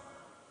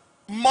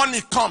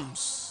 Money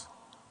comes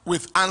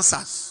with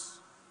answers.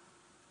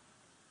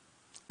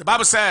 The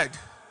Bible said,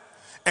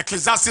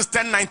 Ecclesiastes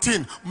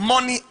 10:19,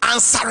 "Money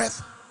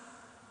answereth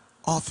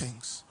all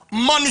things."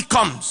 Money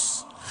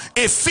comes.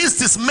 A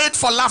feast is made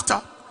for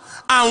laughter,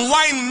 and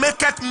wine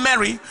maketh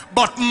merry,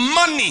 but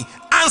money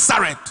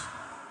answereth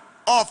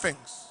all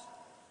things.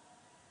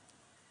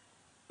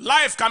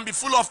 Life can be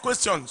full of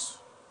questions,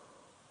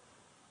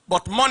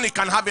 but money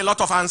can have a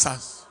lot of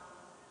answers.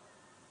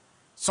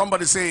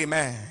 Somebody say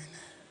amen.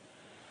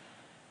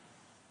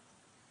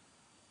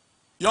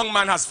 Young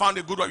man has found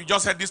a good wife. You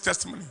just heard this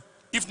testimony.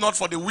 If not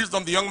for the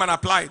wisdom the young man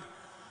applied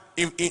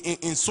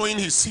in sowing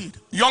his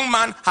seed, young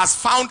man has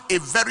found a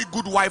very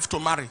good wife to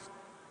marry.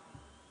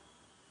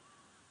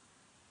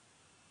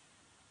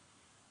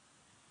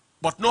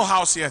 But no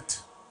house yet.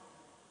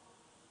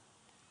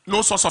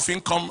 no source of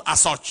income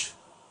as such.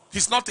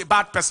 He's not a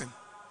bad person.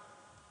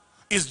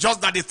 It's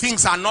just that the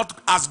things are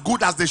not as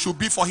good as they should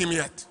be for him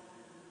yet.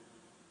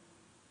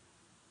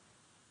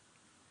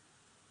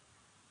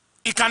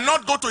 He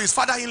cannot go to his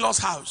father-in-law's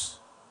house.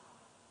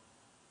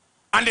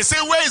 And they say,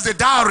 where is the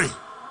dowry?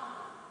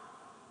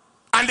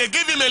 And they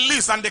give him a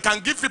list, and they can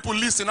give people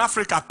lists in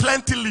Africa,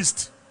 plenty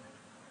list.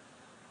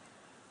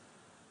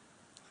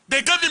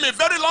 They gave him a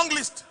very long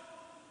list.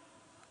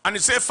 And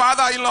he said,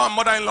 father-in-law and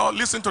mother-in-law,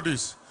 listen to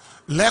this.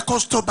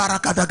 Lekosto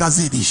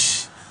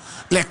barakadagazidish.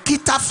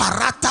 Lekita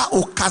farata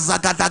o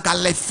kazagadaga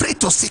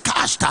lefrito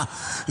sikashta.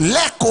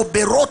 Leko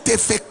berote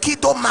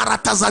fekido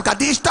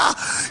maratazagadishta.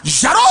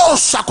 Jaro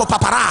shako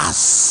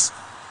paparas.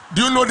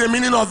 Do you know the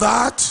meaning of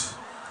that?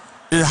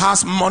 It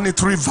has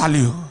monetary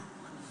value.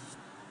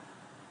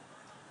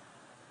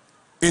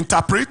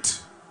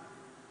 Interpret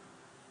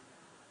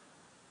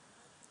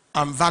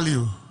and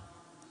value.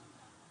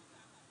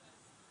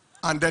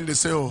 And then they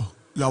say, oh,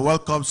 you're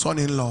welcome,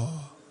 son-in-law.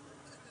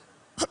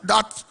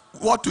 That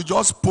what you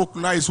just spoke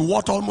now is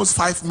worth almost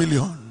 5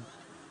 million.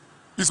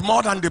 It's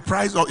more than the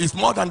price, or it's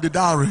more than the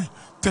dowry.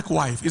 Take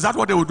wife. Is that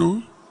what they will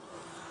do?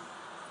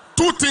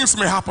 Two things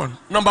may happen.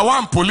 Number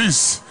one,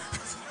 police.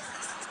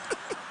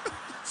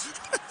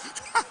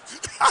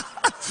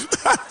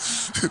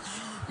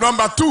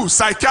 Number two,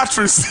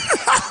 psychiatrist.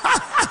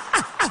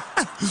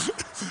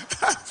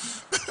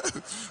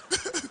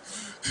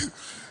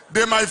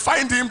 They might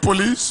find him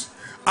police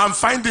and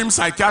find him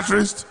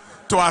psychiatrist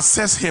to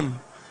assess him.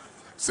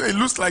 So it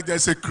looks like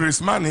there's a Chris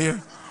man here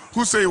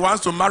who say he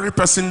wants to marry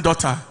person's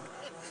daughter.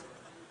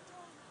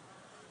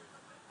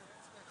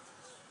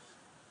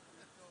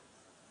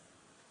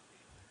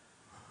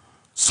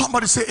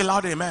 Somebody say a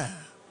loud amen.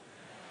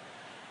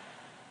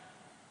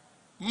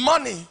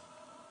 Money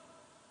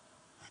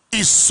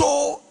is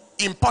so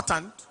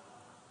important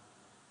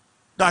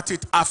that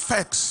it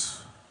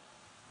affects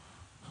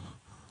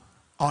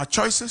our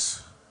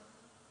choices,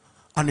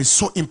 and is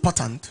so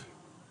important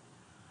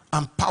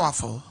and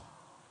powerful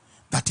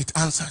that it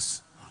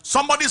answers.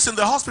 Somebody's in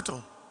the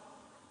hospital.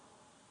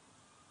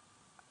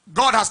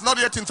 God has not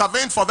yet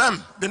intervened for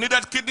them. They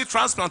needed kidney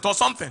transplant or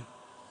something.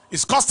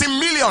 It's costing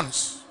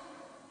millions.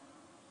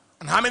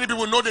 And how many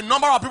people know the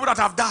number of people that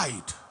have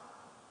died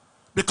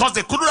because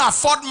they couldn't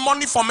afford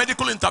money for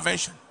medical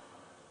intervention?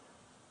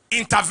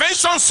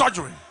 Intervention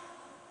surgery.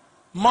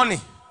 Money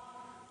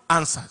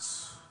answers.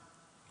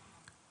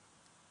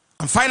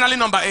 And finally,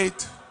 number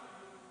 8,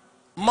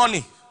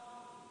 money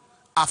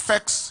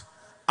affects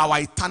our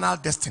eternal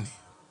destiny.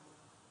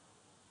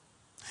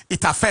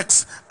 It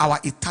affects our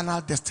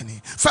eternal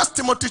destiny. 1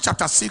 Timothy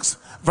chapter 6,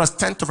 verse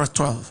 10 to verse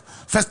 12.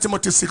 1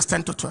 Timothy 6,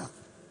 10 to 12.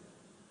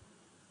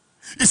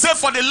 He said,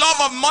 for the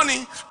love of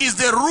money is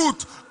the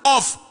root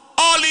of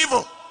all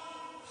evil,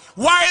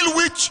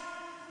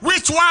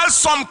 which while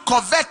some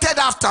coveted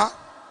after,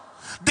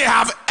 they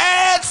have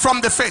erred from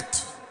the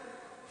faith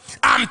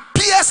and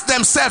pierced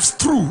themselves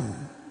through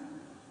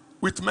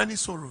with many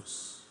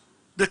sorrows.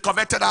 They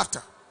coveted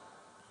after.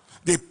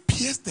 They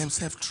pierced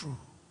themselves through.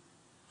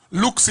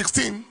 Luke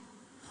 16,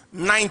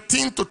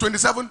 19 to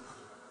 27.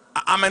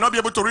 I may not be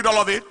able to read all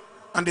of it.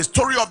 And the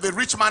story of the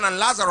rich man and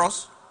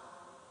Lazarus.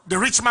 The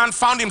rich man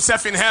found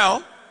himself in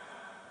hell,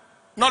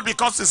 not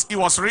because he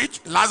was rich.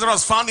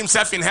 Lazarus found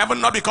himself in heaven,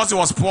 not because he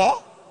was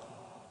poor,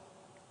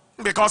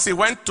 because he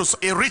went to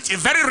a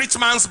very rich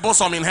man's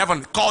bosom in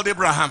heaven called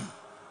Abraham.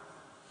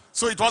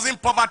 So it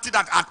wasn't poverty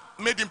that had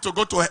made him to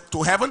go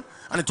to heaven,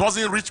 and it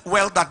wasn't rich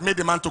wealth that made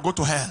the man to go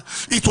to hell.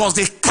 It was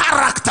the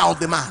character of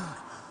the man.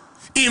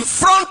 In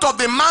front of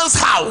the man's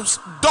house,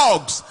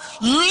 dogs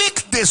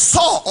licked the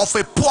soul of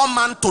a poor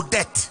man to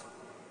death.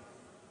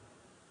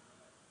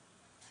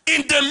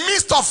 In the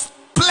midst of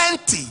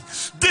plenty,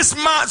 this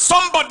man,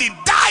 somebody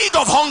died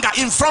of hunger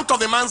in front of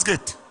the man's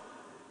gate.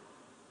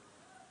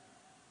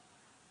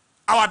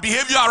 Our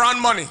behavior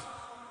around money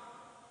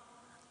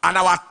and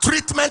our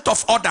treatment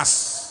of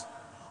others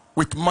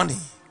with money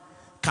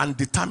can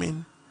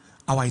determine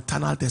our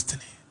eternal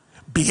destiny.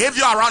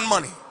 Behavior around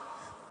money,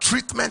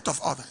 treatment of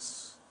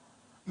others.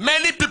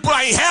 Many people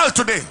are in hell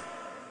today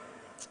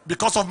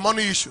because of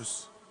money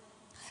issues.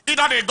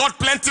 Either they got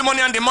plenty money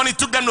and the money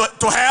took them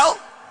to hell,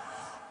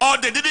 or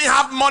they didn't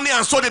have money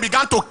and so they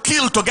began to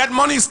kill to get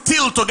money,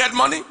 steal to get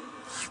money,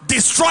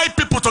 destroy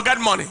people to get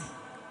money.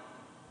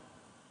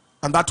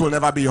 And that will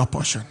never be your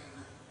portion.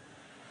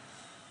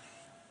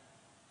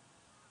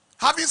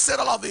 Having said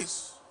all of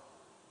this,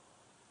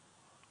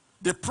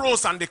 the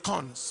pros and the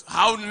cons,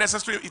 how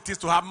necessary it is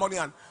to have money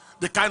and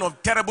the kind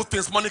of terrible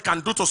things money can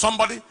do to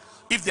somebody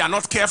if they are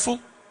not careful.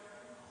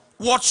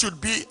 What should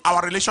be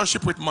our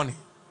relationship with money?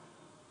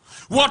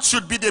 What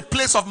should be the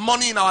place of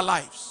money in our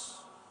lives?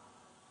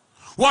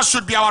 What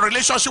should be our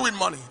relationship with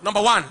money?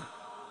 Number one,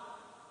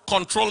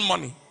 control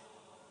money.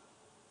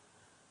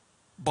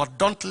 But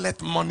don't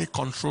let money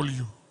control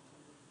you.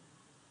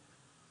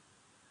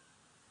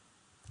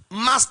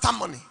 Master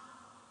money.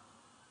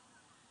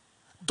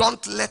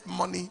 Don't let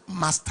money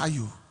master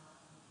you.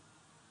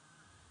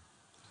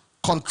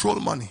 Control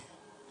money.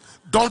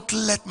 Don't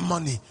let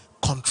money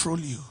control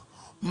you.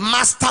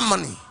 Master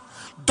money.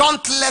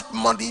 Don't let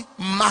money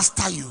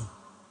master you.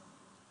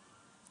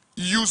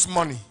 Use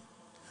money.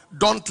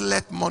 Don't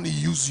let money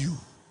use you.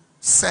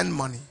 Send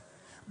money.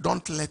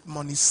 Don't let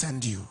money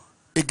send you.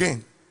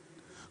 Again,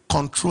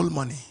 control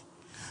money.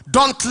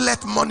 Don't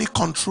let money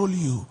control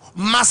you.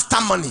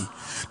 Master money.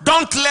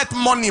 Don't let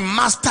money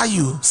master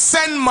you.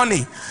 Send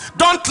money.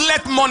 Don't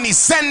let money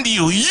send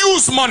you.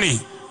 Use money.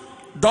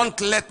 Don't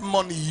let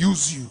money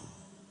use you.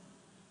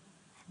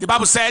 The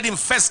Bible said in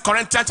 1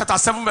 Corinthians chapter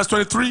 7 verse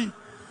 23,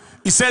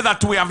 it said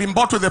that we have been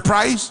bought with a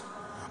price,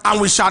 and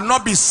we shall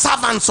not be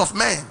servants of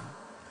men.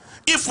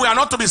 If we are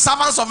not to be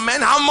servants of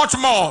men, how much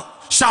more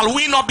shall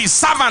we not be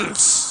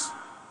servants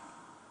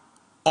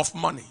of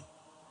money?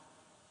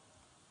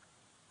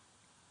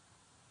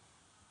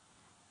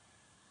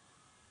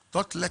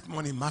 Don't let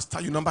money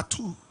master you. Number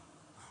two,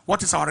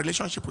 what is our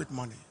relationship with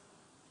money?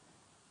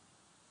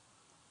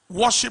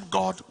 Worship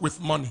God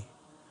with money.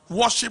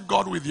 Worship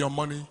God with your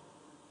money,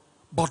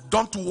 but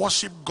don't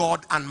worship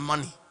God and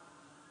money.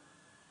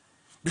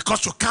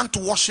 Because you can't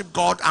worship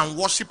God and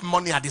worship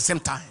money at the same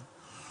time.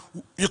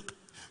 You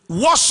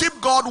worship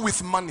God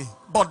with money,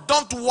 but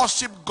don't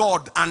worship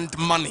God and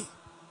money.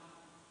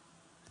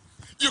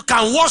 You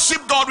can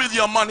worship God with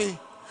your money,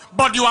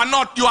 but you are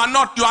not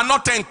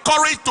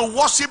encouraged to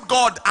worship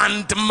God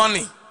and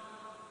money.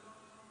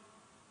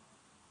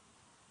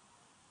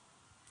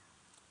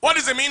 What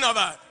is the meaning of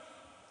that?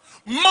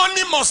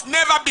 Money must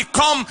never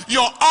become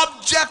your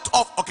object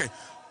of. Okay.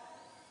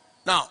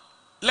 Now,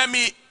 let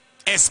me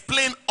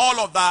explain all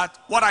of that.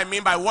 What I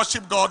mean by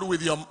worship God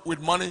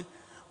with money,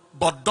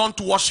 but don't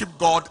worship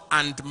God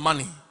and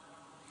money.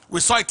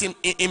 We saw it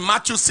in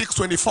Matthew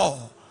 6:24,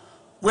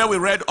 where we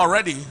read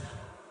already.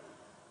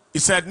 He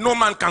said, no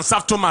man can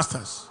serve two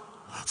masters,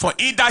 for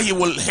either he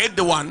will hate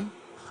the one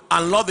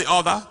and love the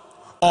other,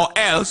 or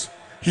else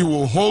he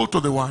will hold to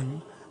the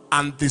one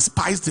and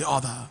despise the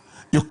other.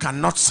 You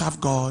cannot serve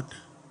God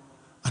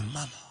and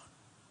mammon.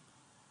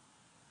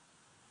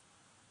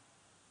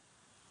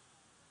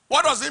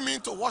 What does it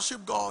mean to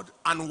worship God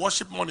and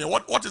worship money?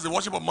 What is the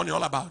worship of money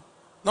all about?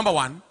 Number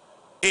one,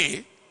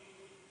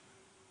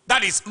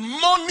 that is,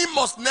 money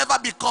must never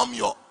become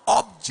your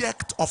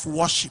object of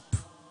worship.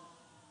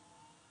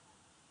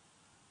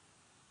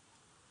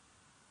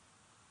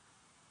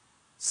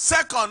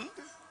 Second,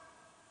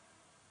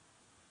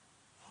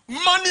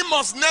 money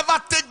must never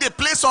take the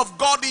place of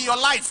God in your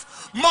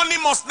life. Money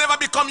must never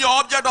become your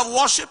object of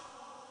worship.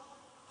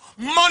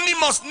 Money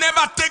must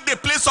never take the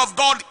place of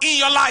God in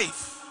your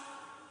life.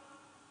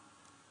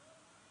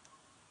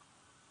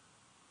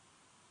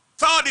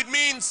 Third, it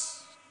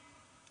means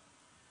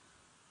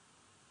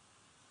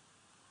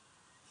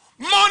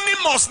money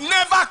must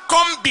never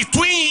come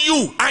between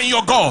you and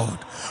your God.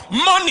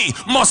 Money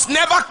must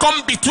never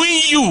come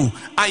between you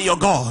and your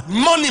God.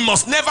 Money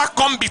must never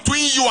come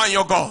between you and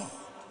your God.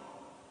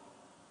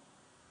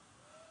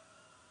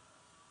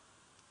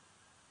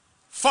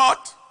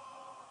 Fourth,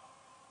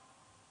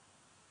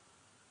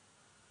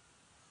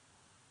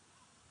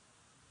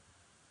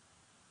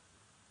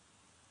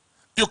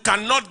 you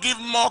cannot give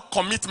more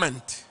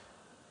commitment,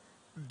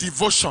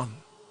 devotion,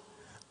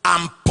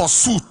 and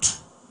pursuit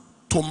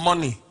to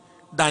money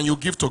than you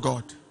give to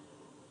God.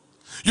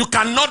 You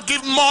cannot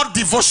give more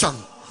devotion,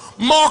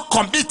 more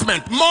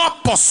commitment, more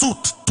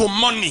pursuit to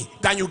money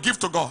than you give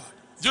to God.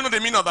 Do you know the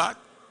meaning of that?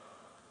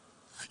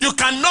 You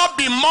cannot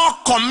be more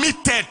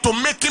committed to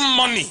making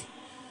money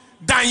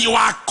than you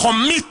are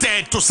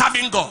committed to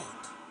serving God.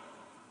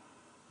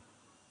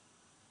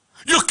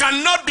 You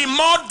cannot be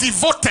more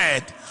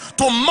devoted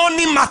to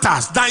money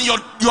matters than you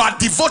are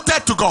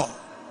devoted to God.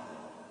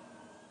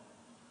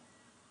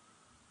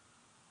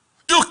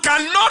 You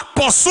cannot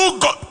pursue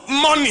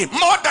money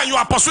more than you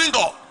are pursuing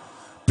God.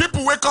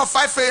 People wake up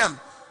 5 a.m.,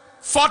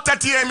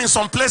 4:30 a.m. in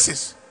some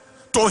places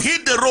to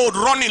hit the road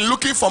running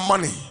looking for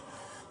money.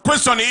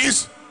 Question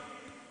is,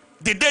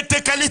 did they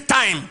take any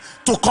time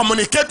to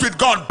communicate with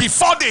God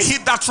before they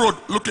hit that road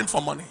looking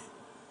for money?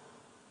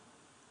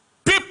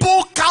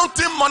 People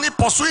counting money,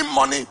 pursuing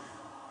money.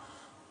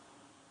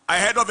 I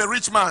heard of a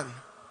rich man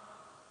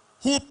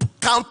who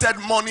counted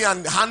money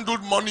and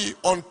handled money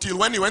until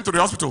when he went to the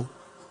hospital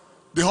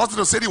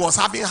said he was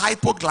having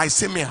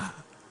hypoglycemia,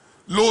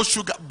 low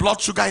sugar,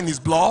 blood sugar in his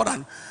blood,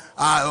 and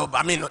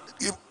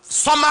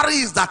summary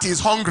is that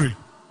he's hungry.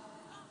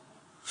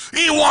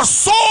 He was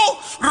so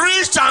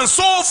rich and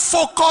so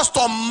focused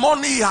on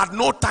money, he had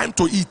no time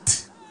to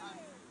eat.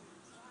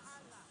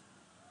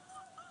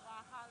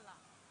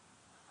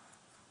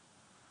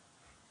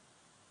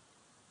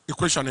 The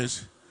question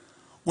is,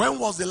 when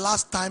was the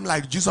last time,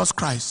 like Jesus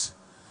Christ,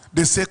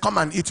 they say come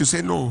and eat, you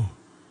say no,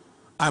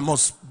 I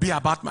must be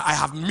about I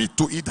have meat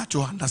to eat that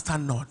you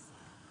understand not.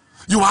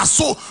 You are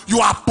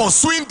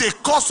pursuing the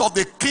cause of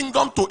the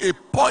kingdom to a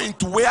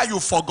point where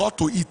you forgot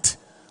to eat.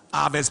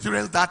 I have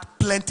experienced that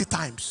plenty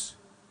times.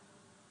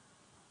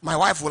 My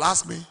wife will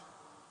ask me,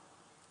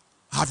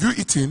 have you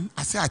eaten?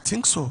 I say, I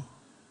think so.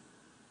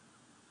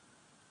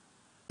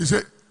 He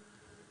said,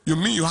 you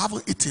mean you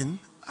haven't eaten?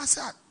 I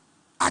said,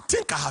 I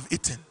think I have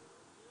eaten.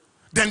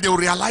 Then they will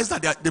realize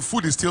that the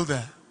food is still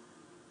there.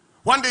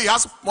 One day he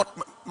asked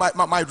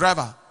my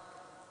driver,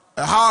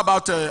 how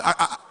about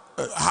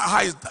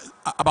how is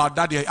about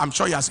daddy? I'm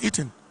sure he has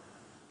eaten.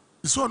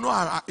 He said, oh,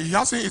 no, he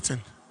hasn't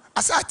eaten.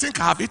 I said, I think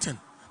I have eaten.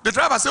 The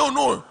driver said, oh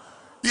no,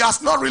 he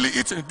has not really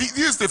eaten. This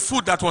is the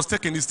food that was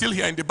taken. It's still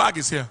here, and the bag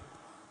is here.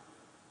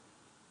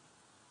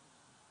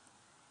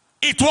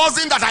 It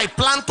wasn't that I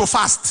planned to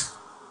fast.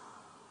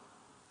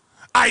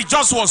 I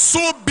just was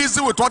so busy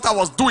with what I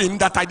was doing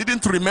that I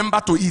didn't remember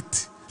to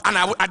eat. And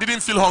I didn't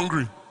feel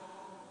hungry.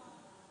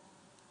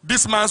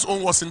 This man's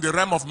own was in the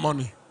realm of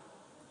money.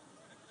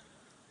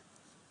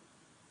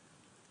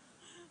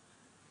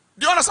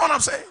 Do you understand what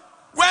I'm saying?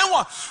 When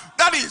what?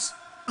 That is,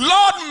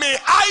 Lord, may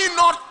I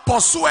not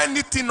pursue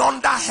anything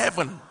under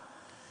heaven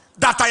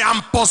that I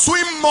am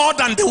pursuing more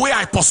than the way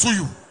I pursue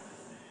you.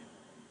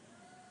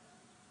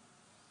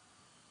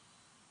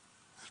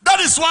 That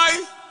is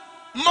why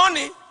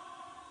money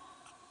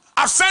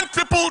have sent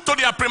people to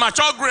their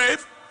premature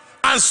grave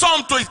and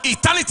some to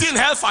eternity in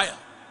hellfire.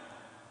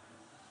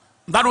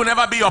 That will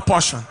never be your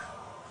portion.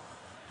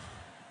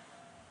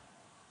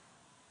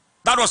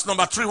 That was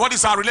number 3. What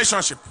is our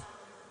relationship?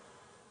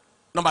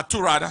 Number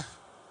 2, rather.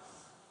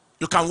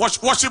 You can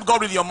worship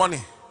God with your money,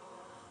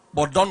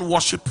 but don't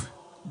worship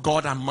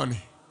God and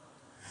money.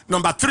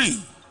 Number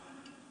 3.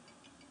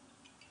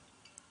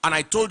 And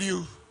I told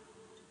you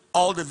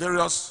all the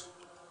various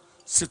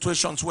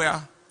situations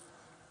where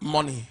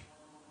money.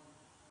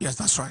 Yes,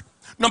 that's right.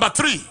 Number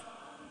 3.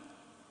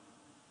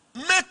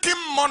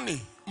 Making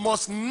money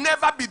must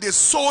never be the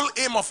sole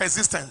aim of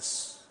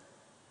existence.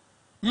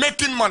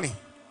 Making money,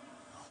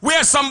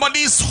 where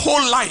somebody's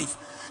whole life,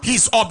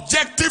 his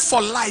objective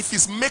for life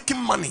is making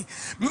money.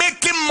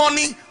 Making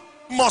money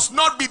must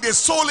not be the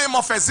sole aim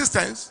of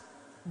existence,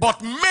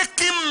 but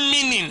making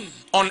meaning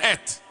on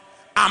earth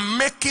and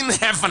making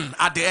heaven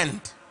at the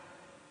end.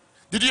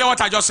 Did you hear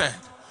what I just said?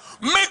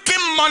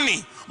 Making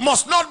money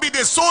must not be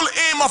the sole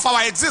aim of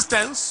our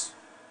existence,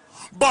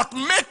 but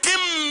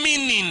making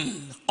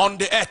meaning on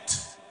the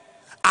earth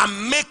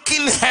and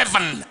making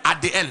heaven at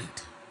the end.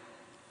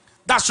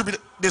 That should be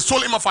the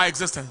sole aim of our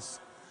existence.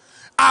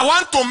 I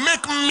want to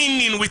make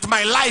meaning with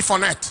my life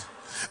on earth,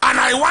 and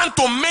I want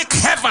to make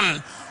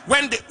heaven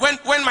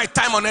when my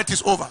time on earth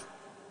is over.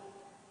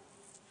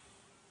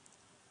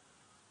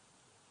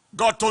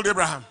 God told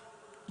Abraham,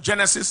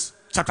 Genesis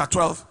chapter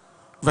 12,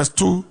 verse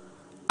 2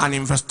 and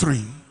in verse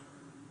 3,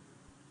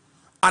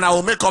 and I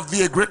will make of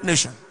thee a great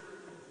nation,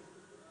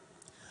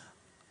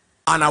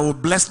 and I will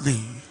bless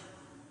thee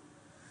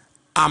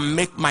and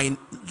make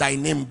thy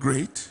name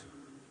great,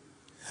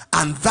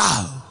 and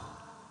thou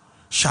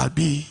shalt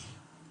be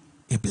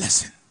a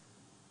blessing.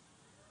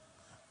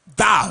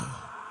 Thou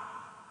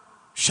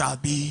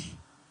shalt be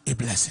a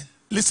blessing.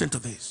 Listen to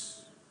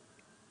this.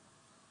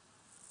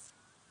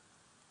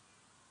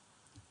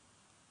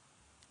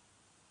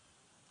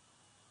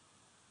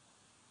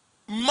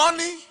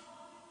 Money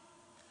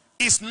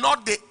is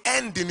not the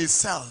end in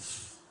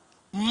itself.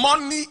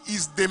 Money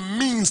is the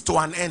means to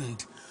an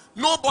end.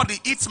 Nobody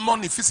eats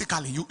money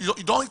physically. You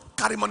don't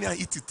carry money and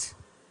eat it.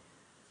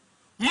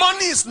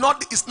 Money is not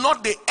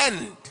the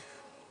end.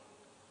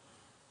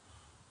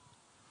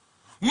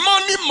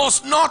 Money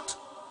must not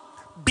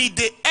be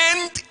the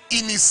end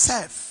in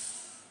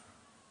itself.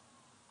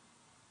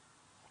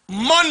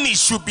 Money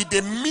should be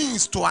the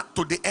means to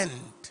the end.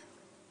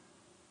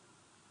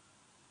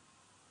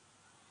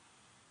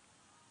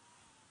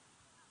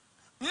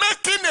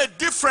 Making a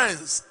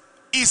difference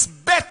is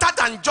better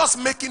than just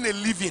making a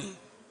living.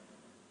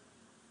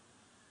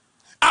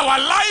 Our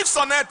lives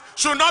on earth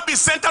should not be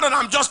centered on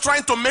I'm just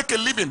trying to make a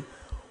living.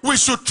 We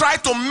should try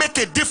to make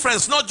a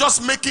difference, not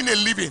just making a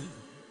living.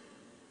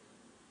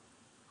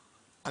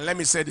 And let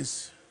me say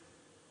this.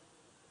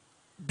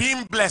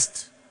 Being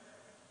blessed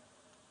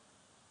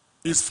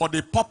is for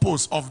the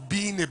purpose of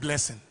being a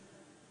blessing.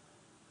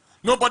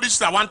 Nobody should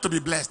say, I want to be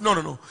blessed. No,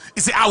 no, no.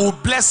 He said, I will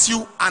bless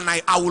you and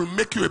I will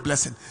make you a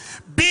blessing.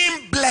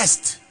 Being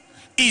blessed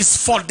is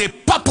for the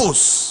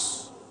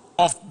purpose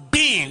of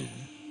being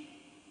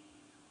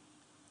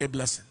a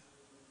blessing.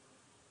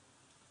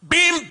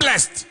 Being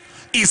blessed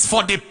is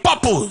for the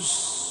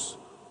purpose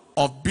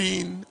of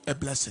being a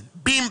blessing.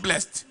 Being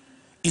blessed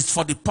is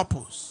for the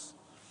purpose.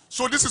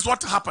 So this is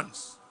what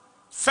happens.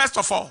 First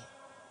of all,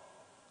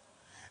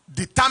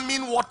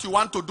 determine what you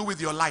want to do with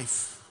your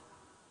life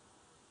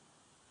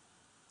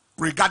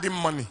regarding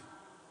money.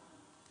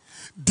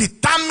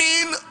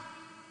 Determine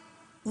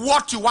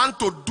what you want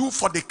to do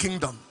for the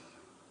kingdom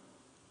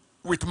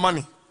with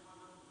money.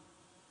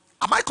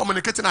 Am I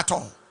communicating at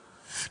all?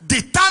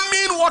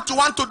 Determine what you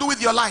want to do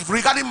with your life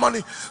regarding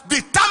money.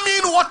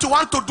 Determine what you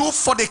want to do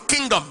for the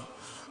kingdom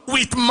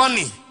with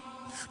money.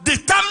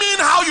 Determine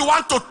how you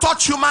want to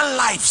touch human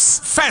lives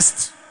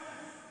first.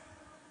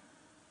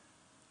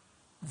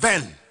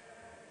 Then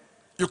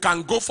you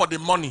can go for the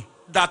money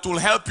that will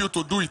help you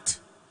to do it.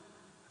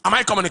 Am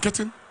I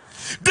communicating?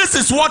 This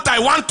is what I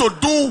want to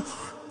do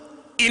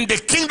in the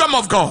kingdom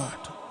of God.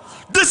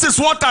 This is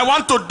what I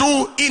want to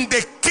do in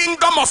the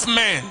kingdom of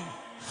men.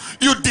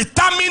 You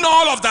determine determine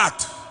all of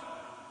that,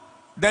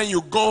 then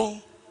you go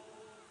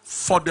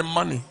for the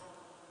money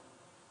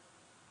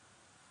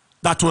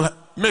that will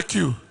make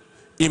you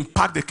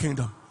impact the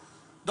kingdom.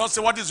 Don't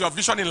say, what is your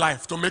vision in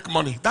life? To make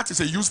money. That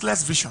is a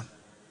useless vision.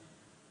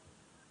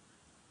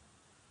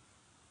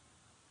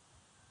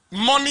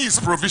 Money is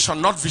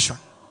provision, not vision.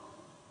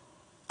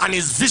 And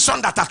it's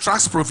vision that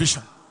attracts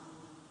provision.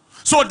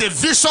 So the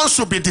vision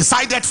should be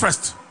decided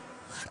first,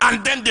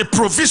 and then the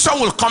provision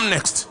will come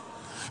next.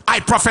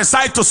 I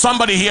prophesy to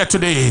somebody here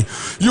today,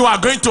 you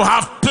are going to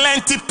have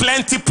plenty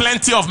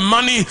of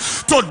money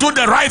to do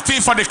the right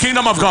thing for the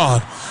kingdom of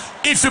God.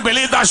 If you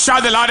believe that,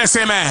 shout the loudest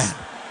amen.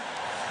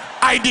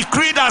 I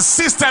decree that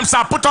systems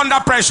are put under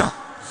pressure.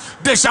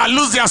 They shall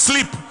lose their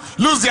sleep,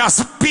 lose their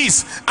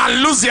peace,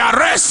 and lose their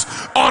rest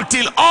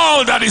until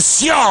all that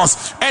is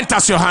yours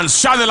enters your hands.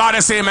 Shout the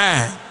loudest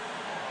amen.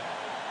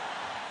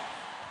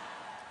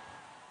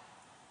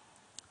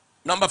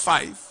 Number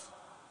 5.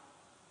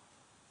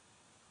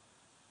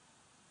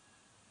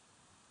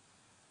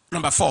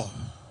 Number 4.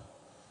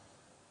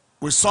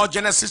 We saw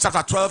Genesis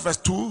chapter 12 verse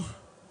 2.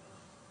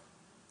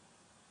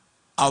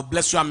 I'll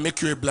bless you and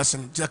make you a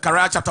blessing.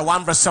 Zechariah chapter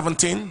 1 verse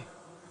 17.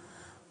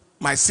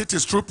 My seed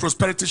is true,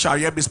 prosperity shall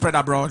yet be spread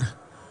abroad.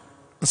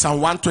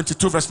 Psalm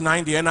 122 verse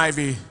 9, the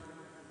NIV.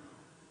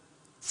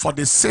 For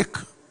the sake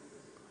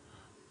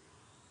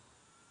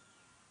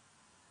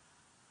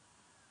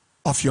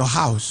of your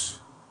house,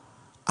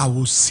 I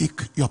will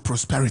seek your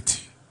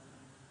prosperity.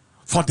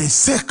 For the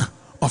sake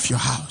of your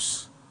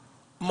house.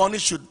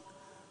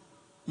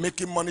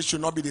 Making money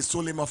should not be the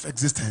sole aim of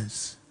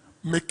existence.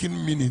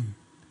 Making meaning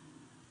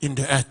in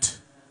the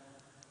earth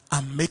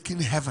and making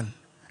heaven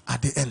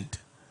at the end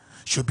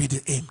should be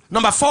the aim.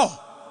 Number 4.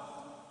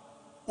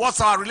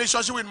 What's our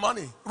relationship with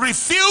money?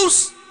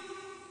 Refuse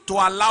to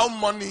allow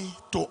money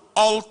to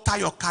alter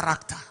your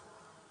character.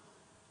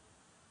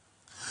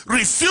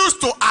 Refuse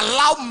to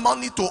allow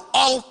money to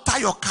alter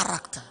your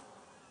character.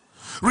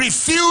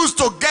 Refuse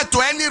to get to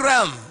any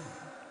realm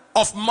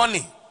of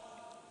money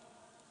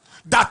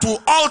that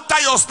will alter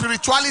your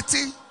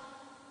spirituality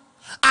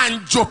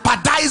and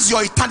jeopardize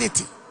your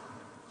eternity.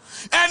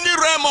 Any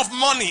realm of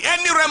money,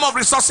 any realm of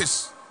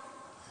resources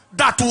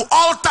that will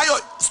alter your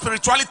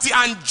spirituality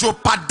and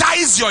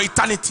jeopardize your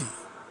eternity,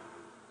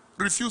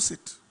 refuse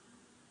it.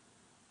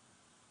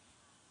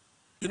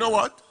 You know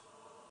what?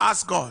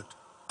 Ask God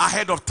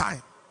ahead of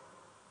time.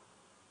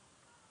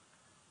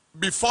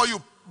 Before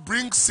you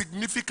bring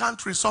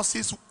significant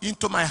resources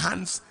into my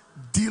hands,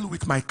 deal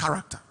with my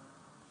character.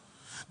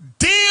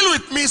 Deal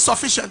with me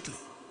sufficiently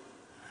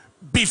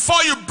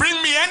before you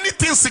bring me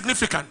anything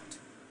significant.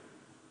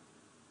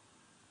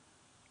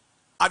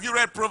 Have you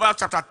read Proverbs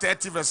chapter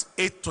 30 verse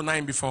 8 to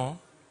 9 before?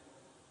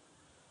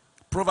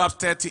 Proverbs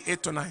 30,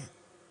 8 to 9.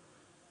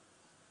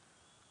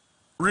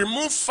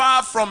 Remove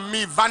far from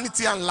me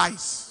vanity and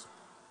lies.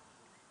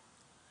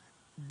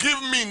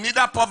 Give me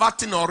neither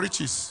poverty nor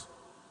riches.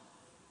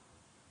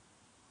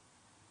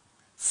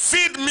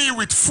 Feed me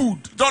with food.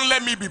 Don't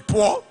let me be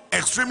poor,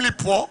 extremely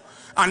poor,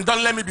 and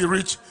don't let me be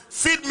rich.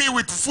 Feed me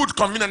with food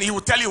convenient. He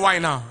will tell you why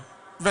now.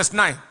 Verse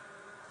 9.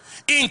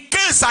 In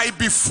case I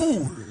be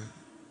full,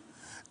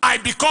 I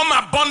become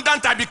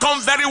abundant, I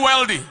become very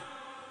wealthy,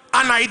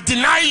 and I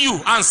deny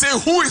you and say,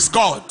 who is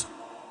God?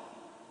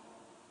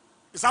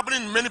 It's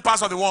happening in many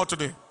parts of the world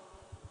today.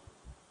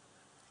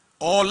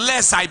 Or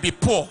lest I be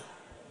poor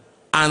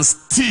and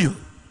steal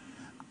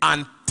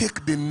and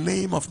take the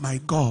name of my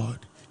God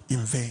in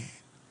vain.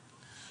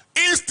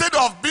 Instead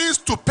of being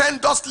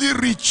stupendously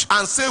rich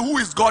and say, who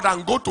is God,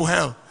 and go to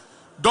hell,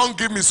 don't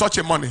give me such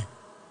a money.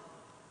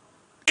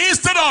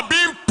 Instead of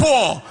being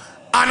poor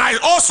and I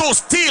also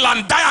steal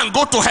and die and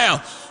go to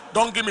hell,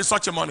 don't give me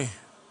such a money.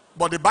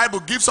 But the Bible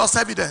gives us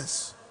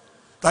evidence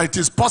that it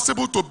is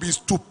possible to be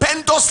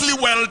stupendously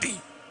wealthy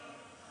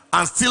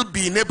and still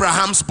be in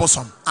Abraham's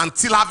bosom, and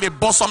still have a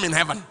bosom in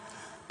heaven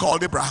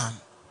called Abraham.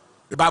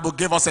 The Bible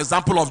gave us an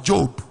example of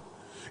Job,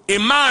 a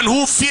man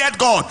who feared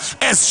God,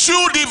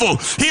 eschewed evil.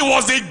 He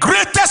was the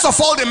greatest of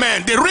all the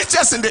men, the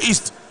richest in the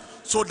east.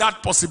 So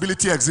that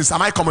possibility exists.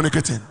 Am I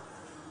communicating?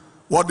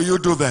 What do you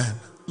do then?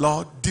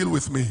 Lord, deal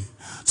with me.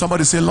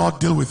 Somebody say, Lord,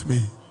 deal with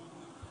me.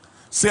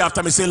 Say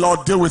after me, say,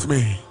 Lord, deal with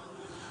me.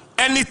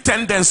 Any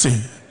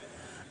tendency,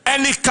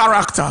 any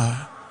character,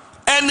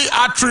 any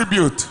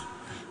attribute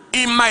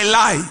in my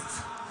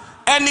life,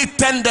 any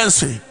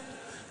tendency,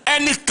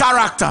 any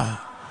character,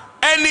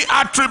 any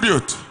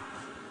attribute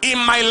in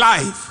my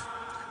life,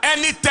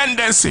 any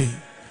tendency,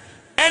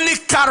 any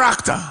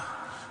character,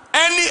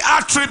 any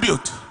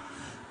attribute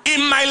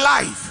in my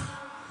life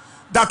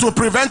that will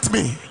prevent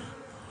me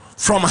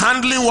from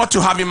handling what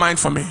you have in mind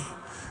for me,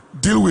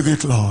 deal with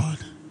it, Lord,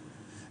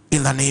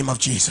 in the name of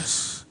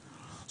Jesus.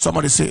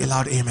 Somebody say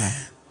aloud, amen.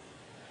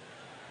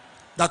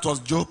 That was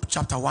Job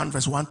chapter 1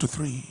 verse 1 to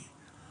 3.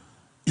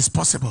 It's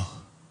possible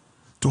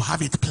to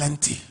have it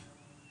plenty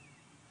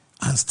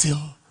and still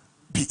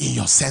be in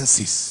your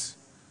senses.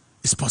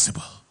 It's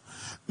possible.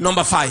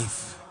 Number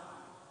 5,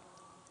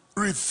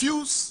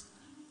 refuse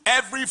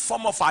every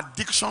form of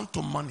addiction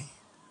to money.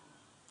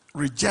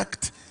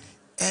 reject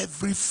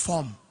every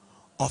form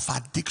of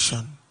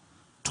addiction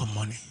to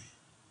money.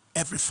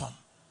 Every form.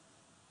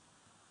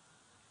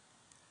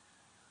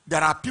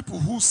 There are people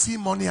who see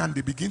money and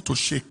they begin to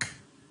shake.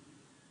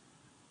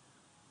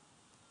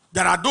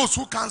 There are those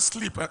who can't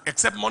sleep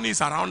except money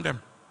is around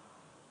them.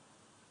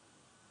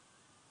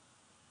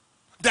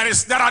 There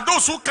are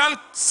those who can't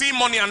see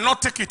money and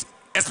not take it,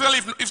 especially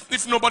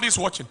if nobody is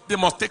watching. They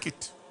must take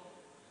it.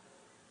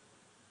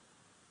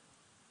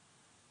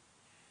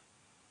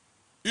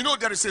 You know,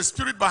 there is a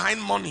spirit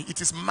behind money. It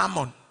is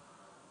mammon.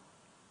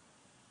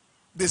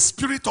 The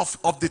spirit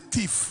of the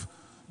thief.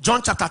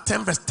 John chapter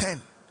 10 verse 10.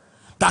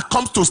 That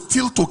comes to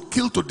steal, to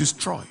kill, to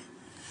destroy.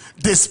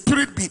 The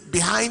spirit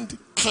behind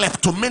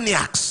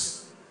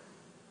kleptomaniacs.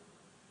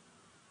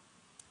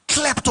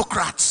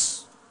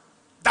 Kleptocrats.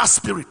 That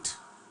spirit.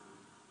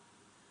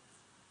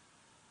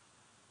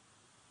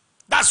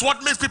 That's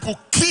what makes people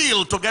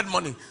kill to get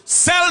money.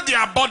 Sell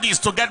their bodies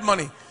to get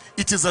money.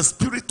 It is a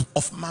spirit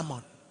of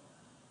mammon.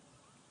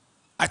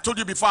 I told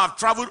you before, I've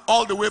traveled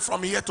all the way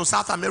from here to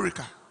South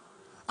America.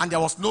 And there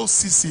was no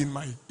CC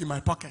in my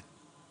pocket.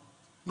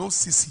 No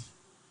CC.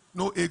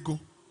 No ego.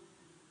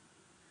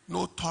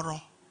 No Toro.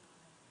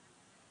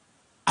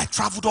 I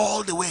traveled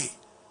all the way.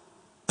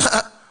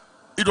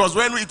 It was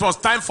when it was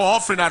time for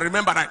offering, I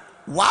remember that.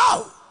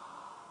 Wow.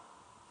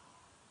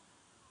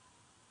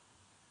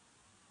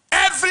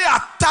 Every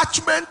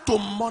attachment to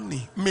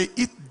money, may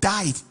it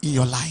die in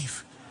your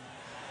life.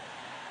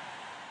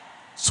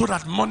 So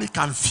that money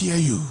can fear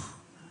you.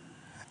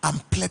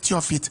 And plenty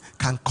of it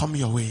can come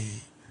your way.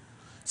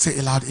 Say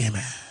aloud,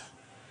 amen.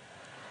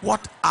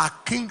 What are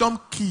kingdom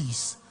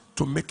keys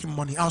to making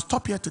money? I'll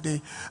stop here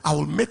today. I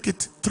will make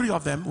it 3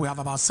 of them. We have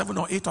about 7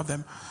 or 8 of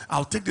them.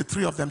 I'll take the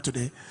 3 of them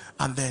today.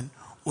 And then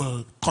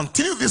we'll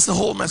continue this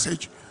whole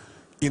message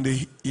in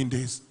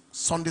the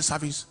Sunday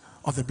service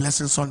of the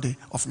Blessing Sunday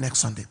of next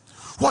Sunday.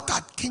 What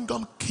are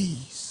kingdom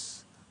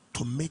keys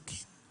to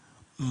making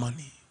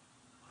money?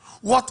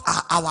 What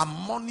are our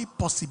money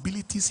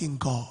possibilities in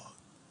God?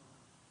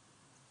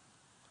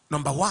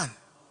 Number 1,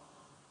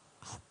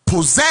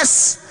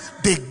 possess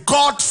the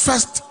God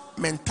first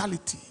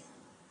mentality.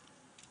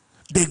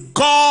 The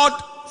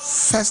God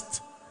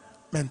first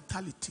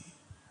mentality.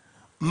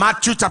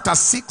 Matthew chapter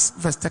 6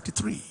 verse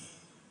 33.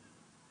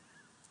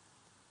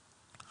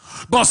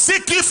 But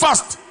seek ye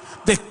first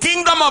the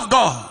kingdom of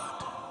God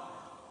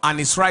and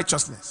his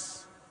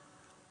righteousness,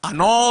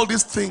 and all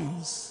these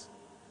things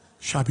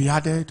shall be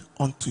added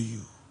unto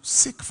you.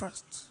 Seek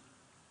first.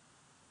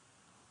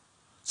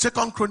 2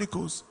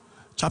 Chronicles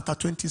chapter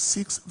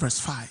 26 verse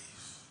 5.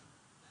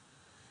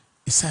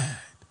 He said,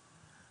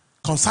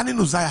 concerning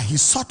Uzziah, he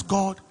sought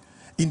God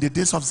in the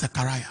days of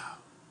Zechariah,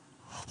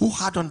 who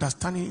had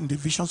understanding in the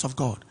visions of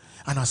God,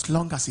 and as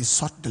long as he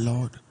sought the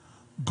Lord,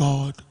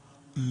 God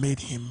made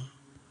him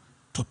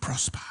to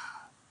prosper.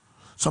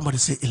 Somebody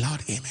say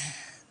aloud, amen.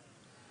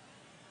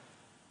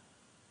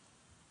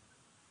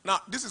 Now,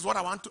 this is what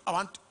I want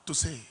to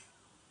say.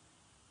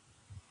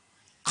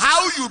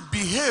 How you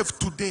behave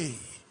today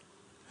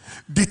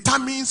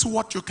determines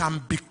what you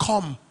can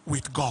become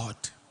with God.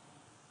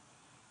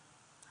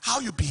 How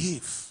you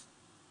behave.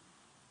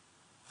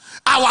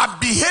 Our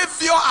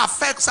behavior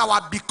affects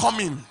our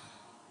becoming.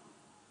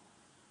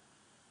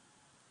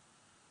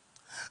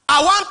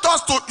 I want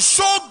us to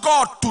show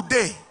God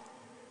today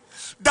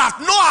that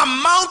no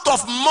amount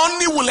of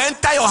money will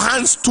enter your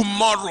hands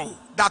tomorrow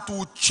that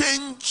will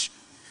change,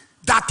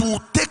 that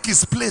will take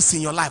its place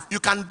in your life. You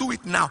can do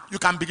it now. You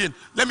can begin.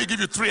 Let me give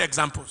you 3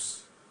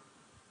 examples.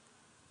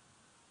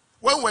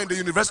 When we were in the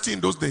university in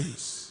those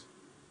days,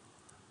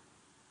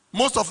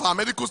 most of our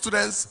medical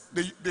students,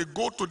 they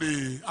go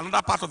to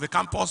another part of the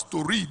campus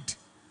to read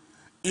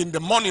in the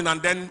morning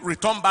and then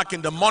return back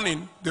in the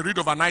morning. They read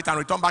overnight and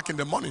return back in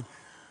the morning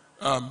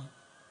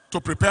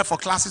to prepare for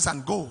classes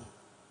and go.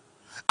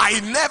 I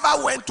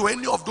never went to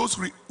any of those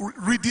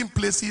reading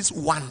places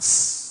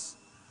once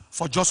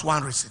for just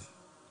one reason.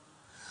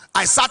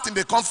 I sat in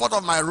the comfort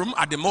of my room.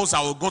 At the most,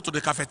 I will go to the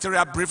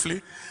cafeteria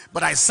briefly,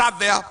 but I sat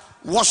there.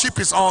 Worship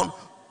is on.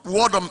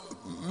 Word of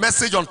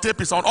message on tape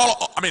is on.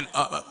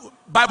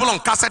 Bible on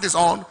cassette is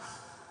on,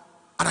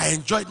 and I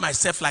enjoyed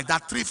myself like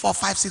that 3, 4,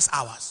 5, 6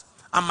 hours.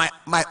 And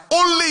my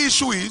only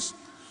issue is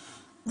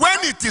when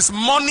it is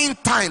morning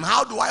time,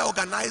 how do I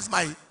organize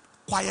my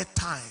quiet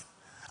time?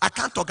 I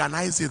can't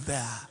organize it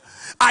there.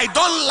 I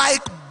don't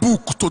like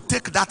book to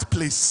take that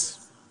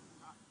place.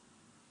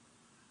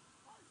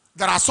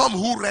 There are some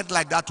who read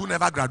like that who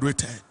never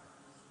graduated.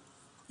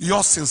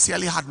 Yours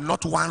sincerely had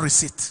not one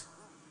receipt.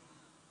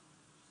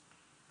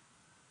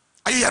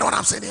 Are you hearing what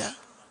I'm saying here?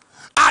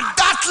 At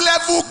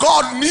that level,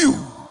 God knew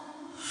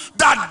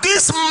that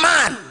this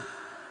man,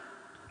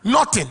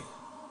 nothing.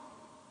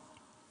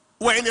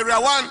 We're in area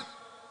 1,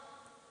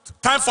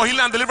 time for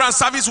healing and deliverance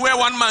service, where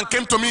one man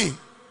came to me.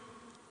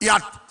 He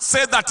had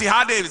said that he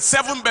had a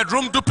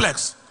 7-bedroom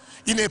duplex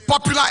in a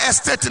popular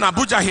estate in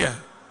Abuja here.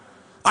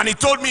 And he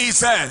told me, he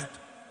said,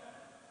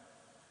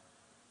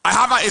 I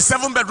have a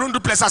 7-bedroom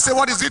duplex. I said,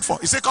 what is it for?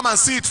 He said, come and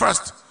see it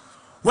first.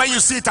 When you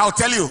see it, I'll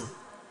tell you.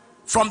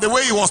 From the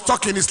way he was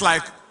talking, it's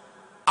like,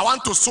 I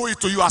want to sow it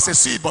to you as a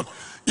seed, but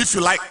if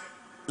you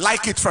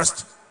like it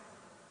first.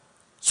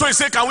 So he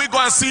said, can we go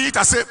and see it?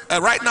 I said,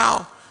 right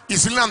now,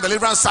 it's healing and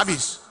deliverance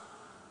service.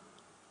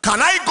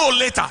 Can I go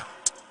later?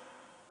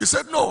 He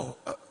said, no,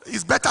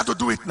 it's better to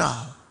do it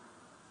now.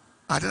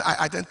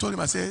 I then told him,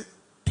 I said,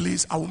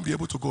 please, I won't be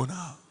able to go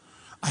now.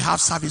 I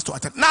have service to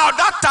attend. Now,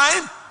 that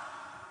time,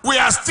 we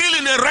are still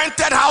in a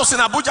rented house in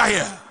Abuja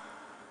here.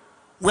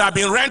 We have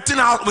been renting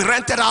out, we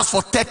rented house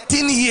for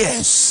 13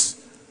 years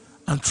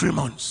and 3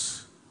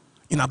 months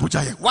in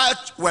Abuja here.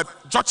 While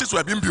churches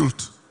were being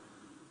built,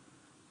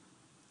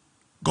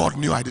 God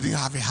knew I didn't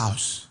have a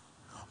house.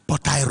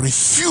 But I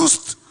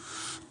refused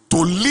to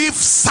leave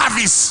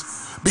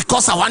service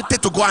because I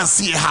wanted to go and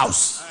see a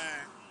house.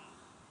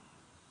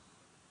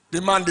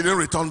 The man didn't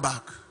return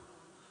back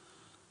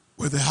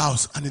with the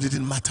house, and it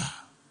didn't matter.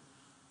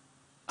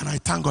 And I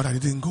thank God I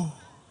didn't go.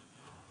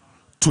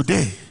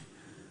 Today,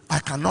 I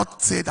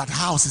cannot say that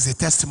house is a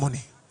testimony.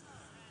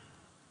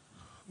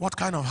 What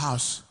kind of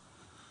house?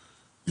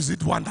 Is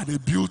it one that they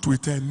built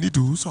with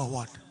needles or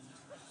what?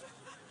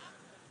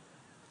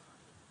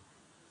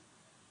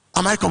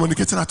 Am I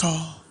communicating at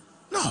all?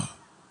 No.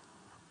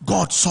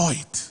 God saw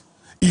it.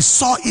 He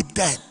saw it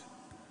then,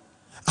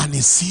 and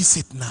he sees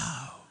it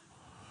now.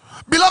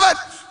 Beloved,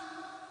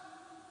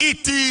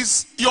 it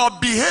is your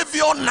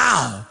behavior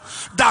now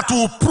that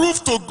will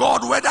prove to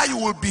God whether you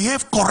will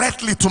behave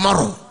correctly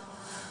tomorrow.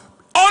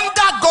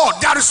 Under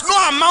God, there is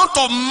no amount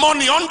of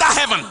money under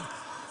heaven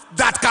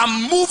that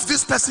can move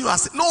this person.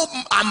 No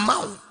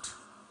amount.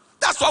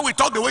 That's why we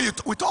talk the way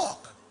we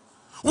talk.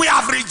 We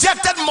have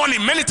rejected money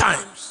many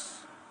times.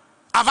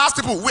 I've asked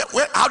people,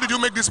 how did you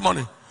make this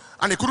money?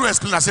 And they couldn't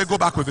explain. I said, go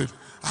back with it.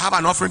 I have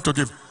an offering to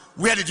give.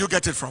 Where did you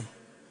get it from?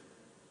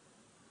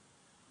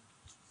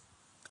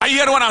 Are you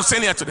hearing what I'm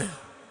saying here today?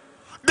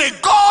 The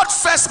God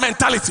first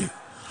mentality,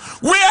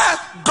 where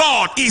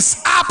God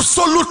is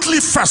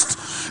absolutely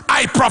first.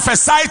 I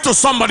prophesy to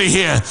somebody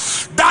here,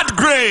 that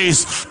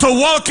grace to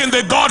walk in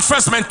the God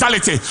first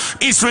mentality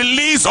is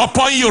released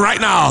upon you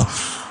right now.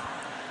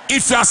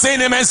 If you are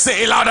saying amen,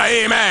 say it louder,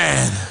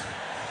 amen.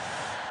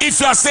 If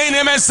you are saying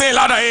amen, say it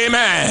louder,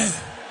 amen.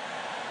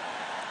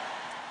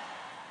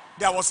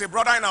 There was a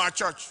brother in our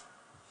church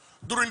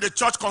during the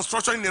church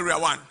construction in Area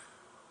 1.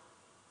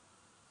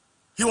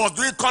 He was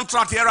doing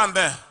contract here and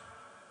there.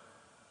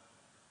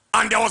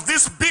 And there was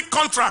this big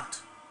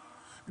contract.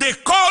 They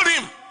called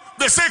him.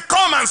 They said,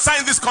 come and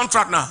sign this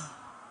contract now.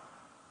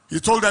 He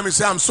told them, he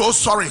said, I'm so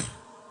sorry.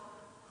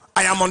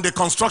 I am on the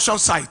construction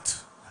site.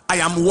 I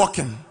am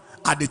working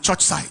at the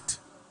church site.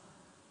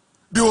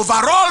 The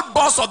overall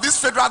boss of this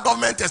federal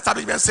government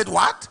establishment said,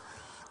 what?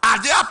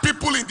 Are there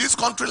people in this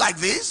country like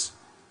this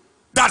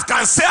that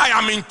can say I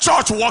am in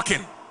church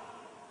working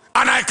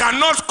and I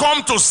cannot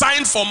come to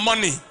sign for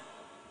money?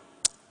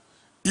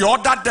 He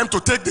ordered them to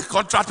take the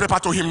contract paper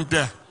to him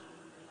there.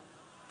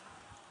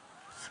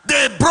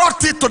 They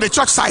brought it to the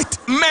church site,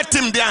 met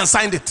him there and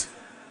signed it.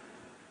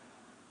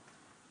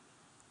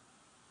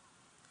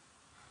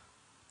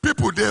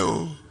 People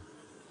there.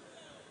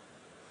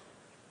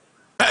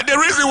 The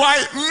reason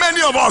why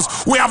many of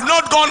us, we have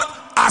not gone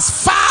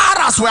as far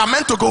as we are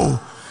meant to go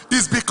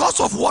is because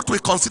of what we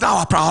consider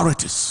our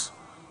priorities.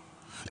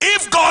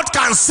 If God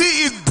can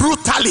see it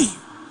brutally,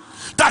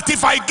 that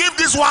if I give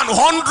this one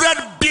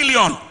 100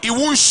 billion, it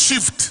won't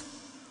shift.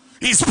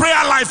 His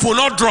prayer life will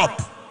not drop.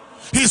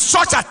 His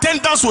church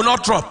attendance will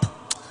not drop.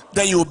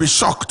 Then you will be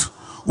shocked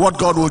what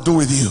God will do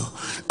with you.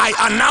 I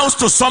announce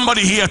to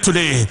somebody here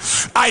today,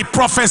 I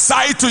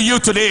prophesy to you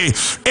today,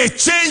 a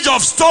change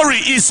of story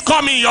is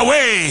coming your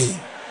way.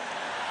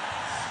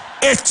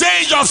 A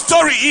change of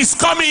story is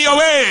coming your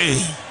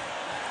way.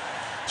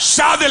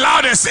 Shout the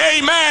loudest,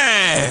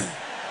 amen.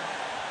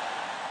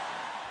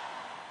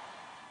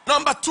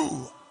 Number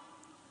 2,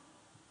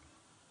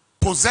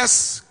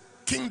 possess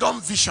kingdom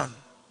vision.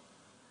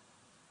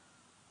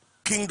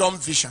 Kingdom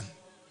vision.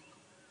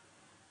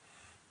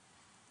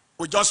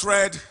 We just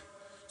read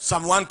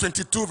Psalm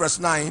 122 verse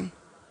 9.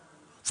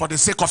 For the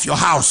sake of your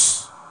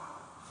house,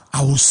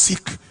 I will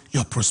seek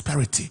your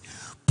prosperity.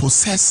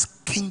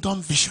 Possess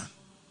kingdom vision.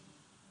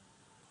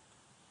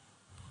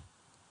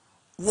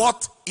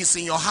 What is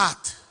in your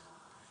heart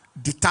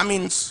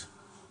determines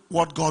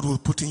what God will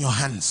put in your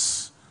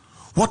hands.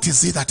 What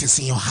is it that is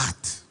in your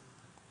heart?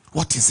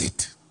 What is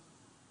it?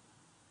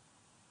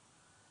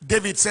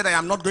 David said, I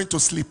am not going to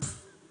sleep.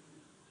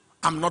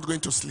 I'm not going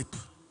to sleep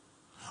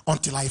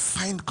until I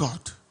find God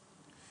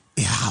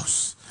a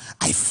house.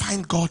 I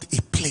find God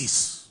a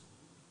place.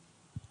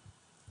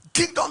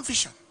 Kingdom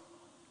vision.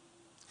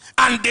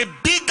 And the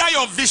bigger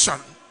your vision,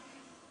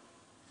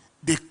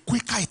 the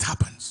quicker it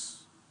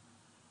happens.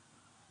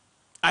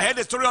 I heard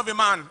a story of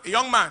a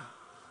young man.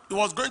 He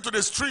was going to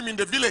the stream in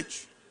the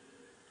village,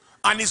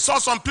 and he saw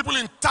some people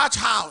in thatch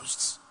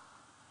house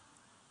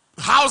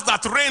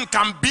that rain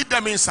can beat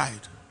them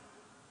inside.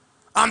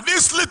 And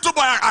this little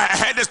boy, I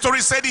heard the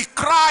story, said he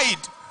cried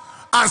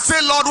and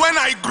said, Lord, when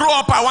I grow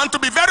up, I want to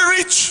be very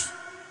rich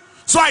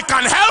so I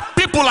can help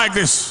people like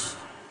this.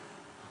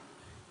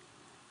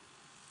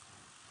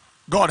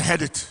 God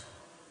heard it.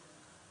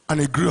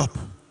 And he grew up.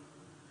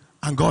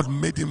 And God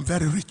made him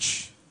very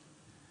rich.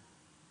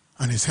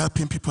 And he's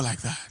helping people like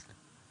that.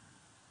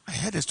 I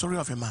heard a story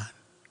of a man.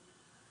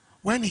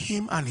 When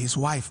him and his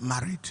wife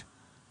married,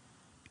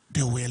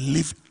 they were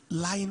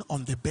lying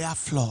on the bare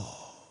floor.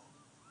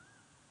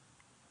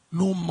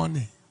 No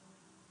money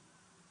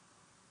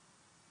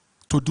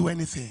to do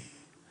anything.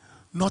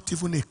 Not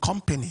even a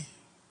company.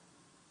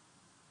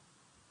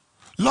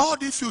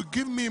 Lord, if you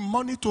give me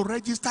money to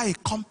register a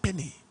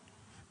company,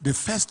 the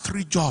first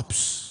 3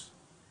 jobs,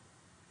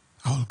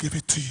 I will give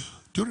it to you.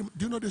 Do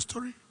you know the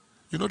story?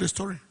 You know the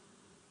story?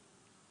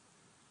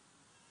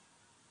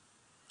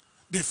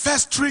 The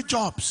first 3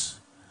 jobs,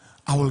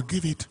 I will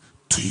give it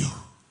to you.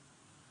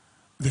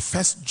 The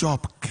first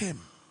job came.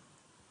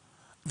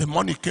 The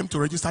money came to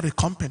register the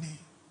company.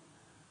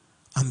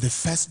 And the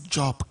first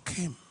job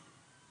came.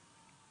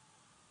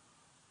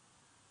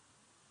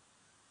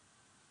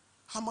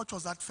 How much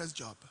was that first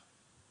job?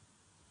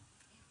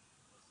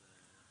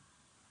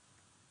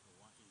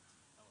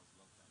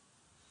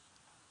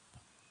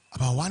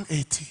 About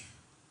 180.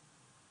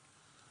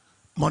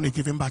 Money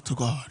given back to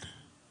God.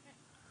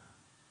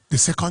 The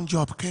second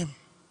job came.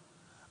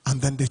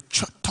 And then the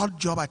third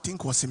job, I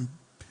think, was in,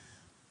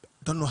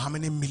 don't know how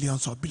many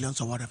millions or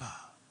billions or whatever.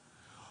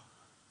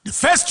 The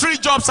first 3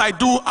 jobs I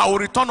do, I will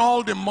return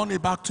all the money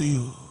back to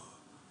you.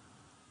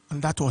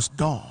 And that was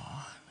done.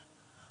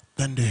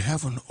 Then the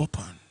heaven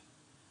opened.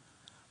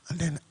 And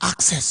then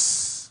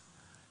access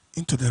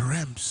into the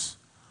realms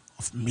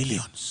of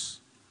millions.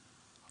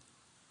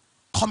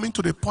 Coming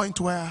to the point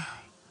where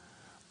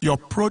your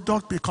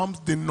product becomes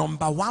the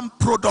number 1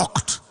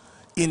 product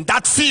in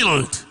that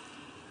field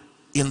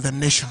in the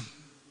nation.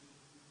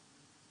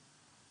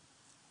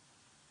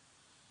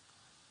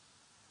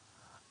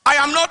 I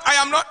am not,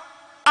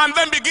 and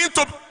then begin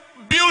to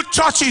build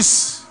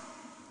churches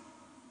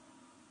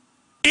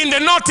in the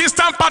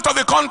northeastern part of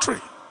the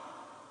country.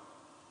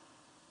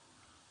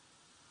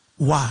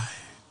 Why?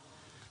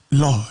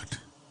 Lord,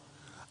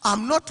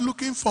 I'm not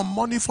looking for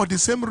money for the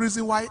same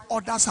reason why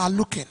others are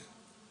looking.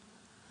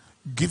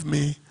 Give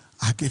me,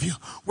 I give you.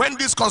 When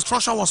this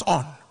construction was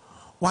on,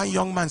 one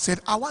young man said,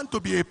 I want to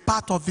be a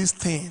part of this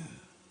thing.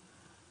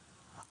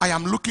 I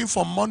am looking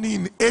for money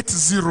in 8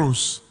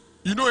 zeros.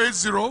 You know 8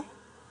 0?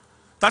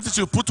 That is,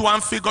 you put 1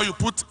 figure, you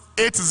put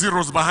 8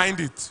 zeros behind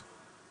it.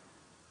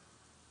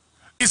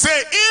 He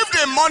said, if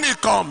the money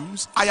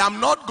comes, I am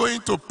not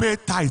going to pay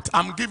tithe.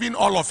 I'm giving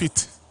all of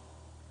it.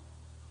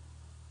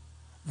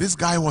 This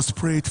guy was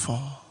prayed for.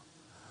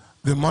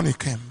 The money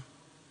came.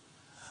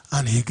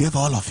 And he gave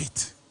all of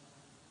it.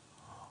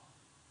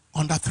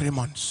 Under 3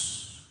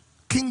 months.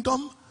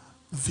 Kingdom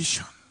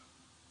vision.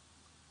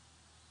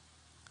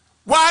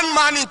 One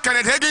man in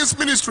Kenneth Hagin's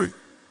ministry.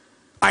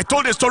 I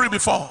told the story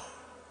before.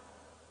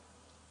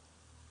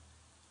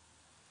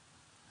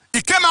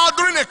 He came out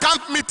during a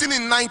camp meeting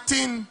in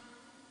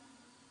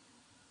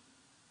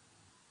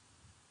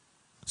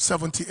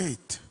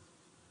 1978.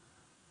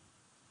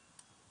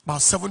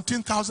 About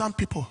 17,000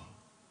 people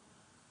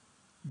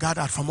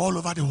gathered from all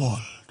over the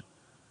world.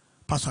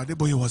 Pastor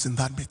Adeboye was in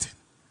that meeting.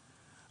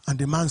 And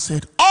the man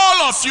said,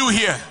 all of you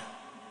here,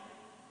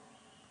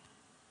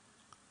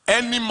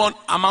 any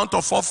amount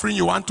of offering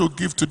you want to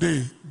give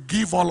today,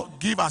 give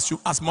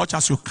as much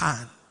as you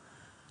can.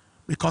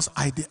 Because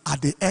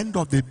at the end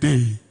of the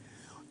day,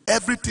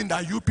 everything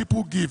that you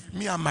people give,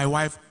 me and my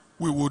wife,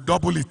 we will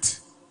double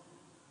it.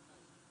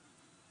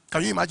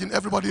 Can you imagine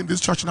everybody in this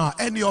church now,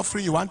 any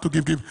offering you want to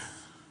give.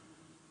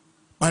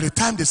 By the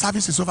time the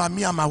service is over,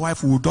 me and my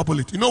wife will double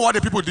it. You know what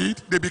the people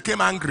did? They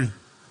became angry.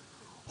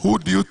 Who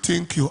do you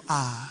think you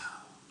are?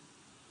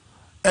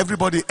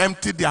 Everybody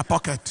emptied their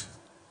pocket.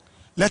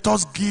 Let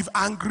us give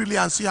angrily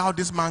and see how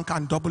this man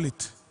can double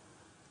it.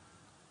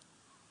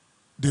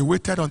 They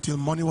waited until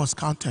money was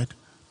counted.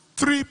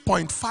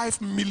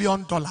 $3.5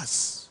 million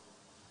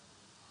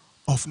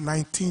of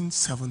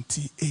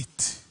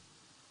 1978.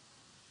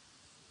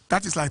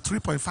 That is like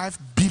 $3.5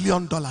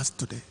 billion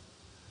today.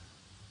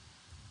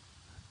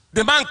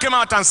 The man came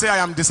out and said, I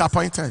am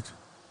disappointed.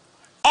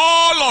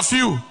 All of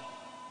you,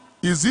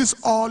 is this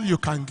all you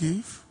can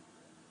give?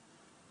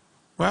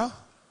 Well,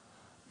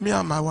 me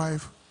and my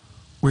wife,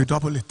 we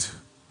double it.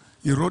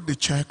 He wrote the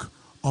check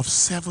of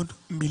 $7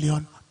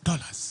 million.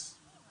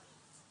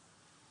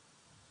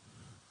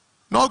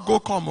 Not go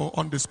come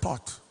on the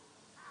spot.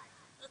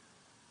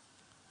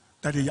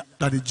 That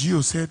the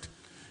GO said,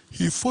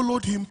 he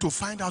followed him to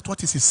find out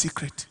what is his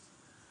secret.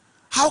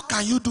 How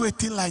can you do a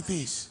thing like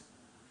this?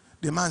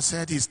 The man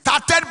said he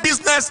started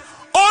business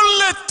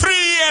only 3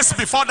 years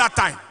before that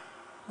time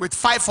with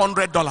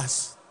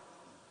 $500.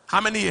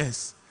 How many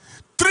years?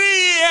 3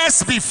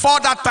 years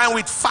before that time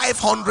with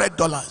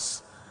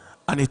 $500.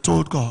 And he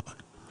told God,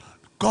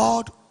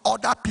 God,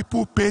 other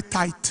people pay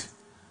tithe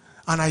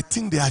and I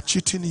think they are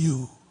cheating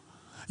you.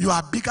 You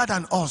are bigger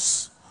than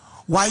us.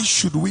 Why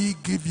should we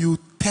give you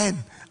 10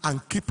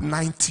 and keep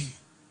 90?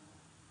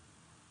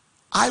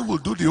 I will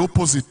do the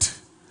opposite.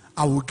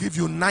 I will give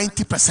you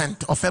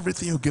 90% of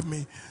everything you give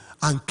me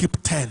and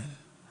keep 10.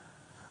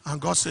 And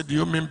God said, do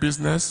you mean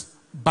business?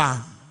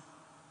 Bam.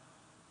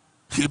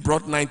 He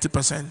brought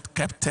 90%,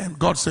 kept 10.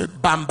 God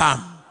said, bam,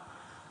 bam.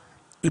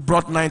 He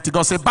brought 90.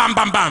 God said, bam,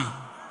 bam, bam.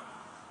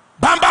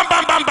 Bam, bam,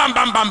 bam, bam, bam,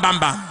 bam, bam, bam,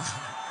 bam.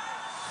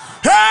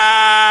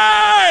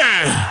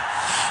 Hey!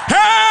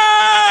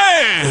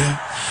 Hey!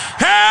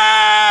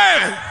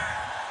 Hey!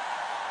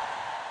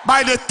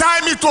 By the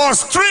time it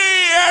was 3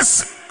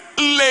 years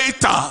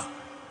later,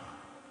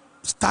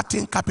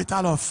 starting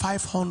capital of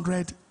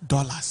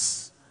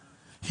 $500,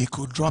 he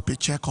could drop a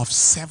check of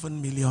 $7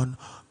 million.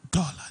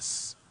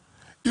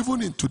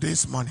 Even in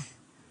today's money,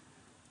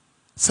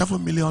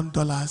 $7 million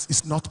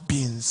is not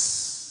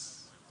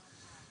beans.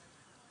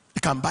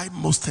 You can buy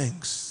most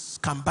things.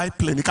 You can buy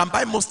plane. You can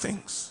buy most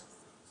things.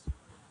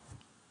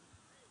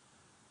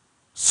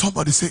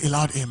 Somebody say a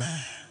loud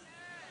amen.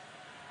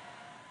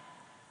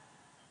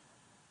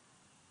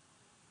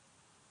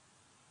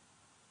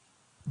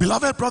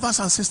 Beloved brothers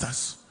and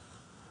sisters,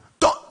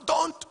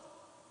 don't.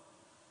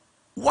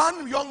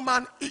 One young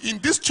man in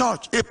this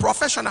church, a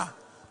professional,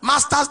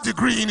 master's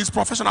degree in his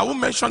profession. I won't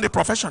mention the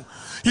profession.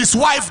 His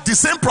wife, the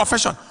same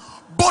profession.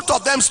 Both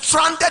of them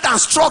stranded and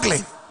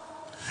struggling.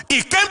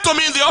 He came to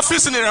me in the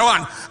office in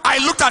Iran.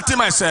 I looked at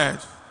him, I said,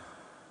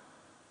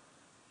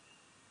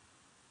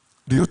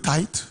 do you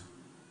tithe?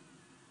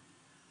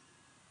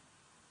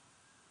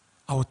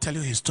 I will tell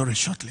you his story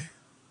shortly.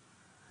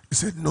 He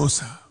said, no,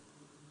 sir.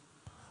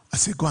 I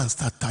said, go and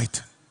start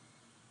tithing.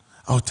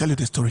 I will tell you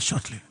the story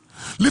shortly.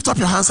 Lift up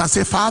your hands and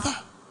say, Father,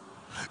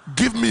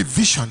 give me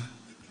vision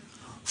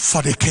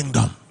for the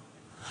kingdom.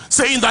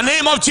 Say, in the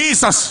name of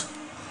Jesus,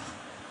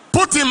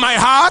 put in my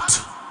heart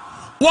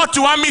what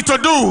you want me to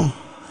do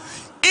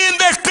in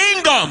the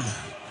kingdom,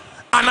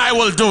 and I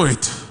will do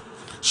it.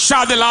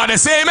 Shout the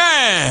loudest, say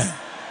amen.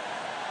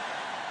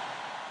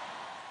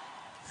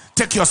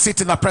 Take your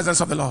seat in the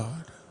presence of the Lord.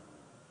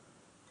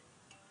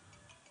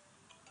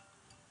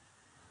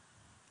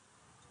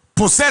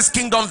 Possess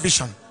kingdom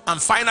vision. And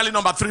finally,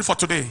 number 3 for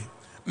today,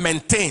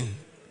 maintain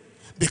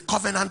the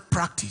covenant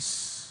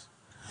practice.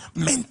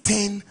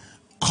 Maintain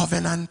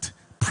covenant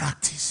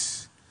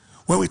practice.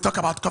 When we talk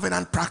about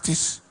covenant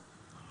practice,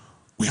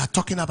 we are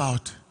talking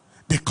about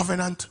the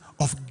covenant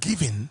of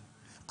giving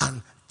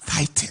and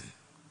tithing.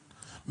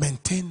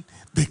 Maintain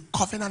the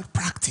covenant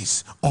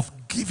practice of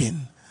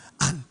giving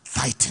and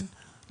tithing.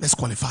 Let's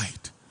qualify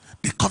it.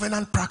 The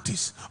covenant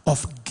practice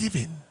of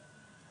giving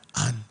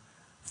and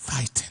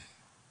tithing.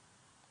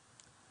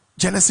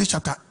 Genesis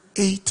chapter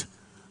 8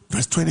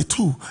 verse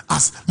 22.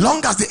 As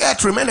long as the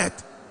earth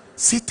remaineth,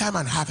 seed time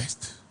and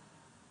harvest,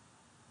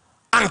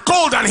 and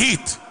cold and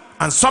heat,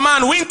 and summer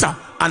and winter,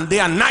 and day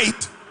and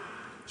night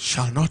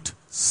shall not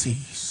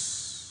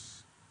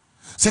cease.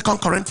 2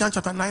 Corinthians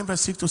chapter 9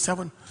 verse 6 to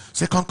 7.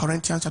 2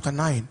 Corinthians chapter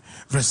 9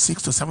 verse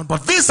 6 to 7.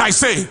 But this I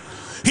say,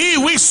 he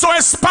which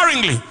soweth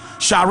sparingly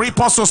shall reap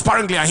also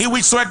sparingly, and he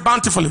which soweth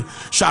bountifully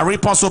shall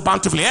reap also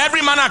bountifully.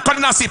 Every man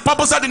according as he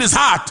purposeth in his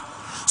heart,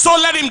 so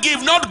let him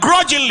give, not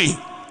grudgingly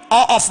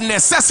or of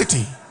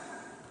necessity,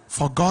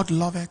 for God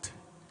loveth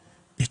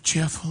a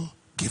cheerful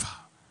giver.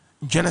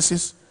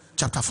 Genesis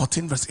chapter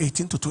 14 verse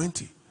 18 to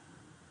 20.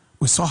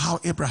 We saw how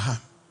Abraham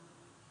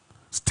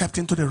stepped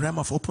into the realm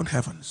of open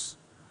heavens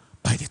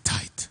by the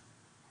tithe.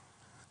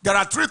 There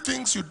are 3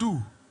 things you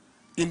do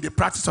in the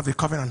practice of the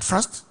covenant.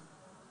 First,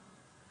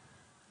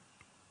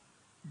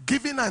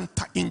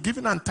 in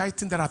giving and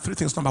tithing, there are 3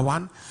 things. Number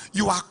 1,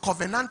 you are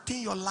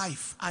covenanting your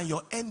life and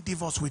your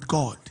endeavors with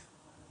God.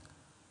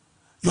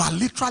 You are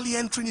literally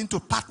entering into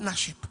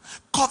partnership,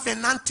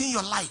 covenanting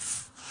your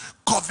life,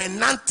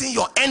 covenanting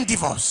your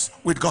endeavors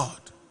with God.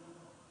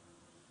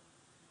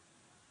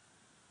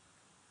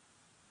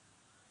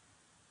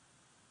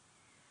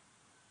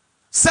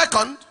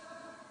 Second,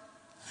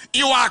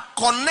 you are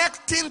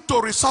connecting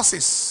to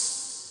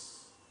resources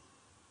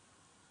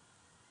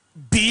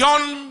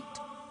beyond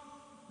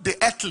the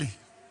earthly.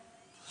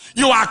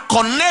 You are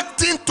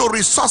connecting to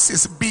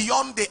resources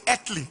beyond the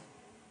earthly.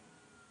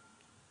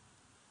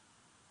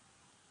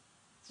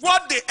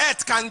 What the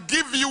earth can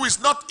give you is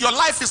not, your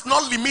life is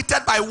not limited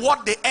by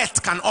what the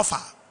earth can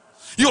offer.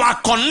 You are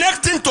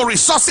connecting to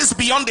resources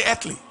beyond the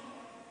earthly.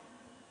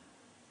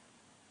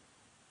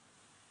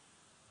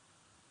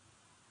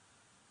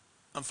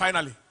 And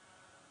finally,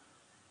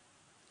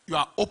 you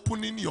are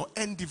opening your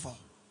endeavor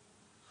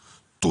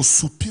to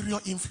superior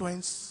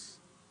influence,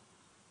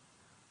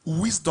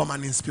 wisdom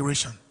and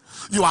inspiration.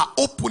 You are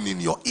opening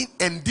your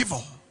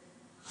endeavor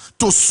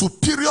to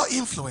superior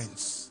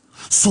influence,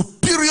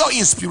 superior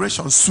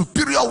inspiration,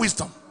 superior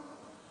wisdom.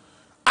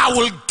 I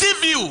will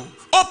give you,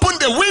 open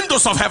the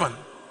windows of heaven.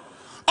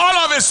 All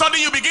of a sudden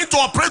you begin to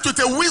operate with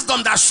a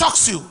wisdom that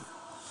shocks you.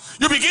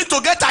 You begin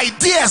to get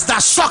ideas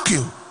that shock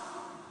you.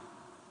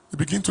 You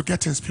begin to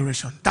get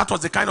inspiration. That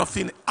was the kind of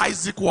thing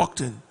Isaac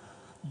walked in.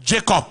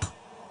 Jacob,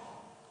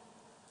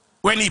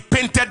 when he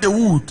painted the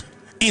wood,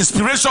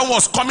 inspiration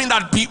was coming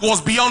that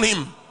was beyond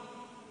him.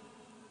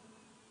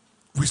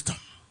 Wisdom.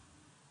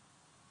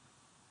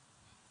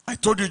 I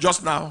told you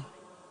just now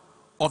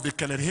of the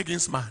Kenneth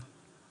Higgins man.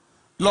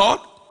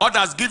 Lord,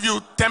 Others give you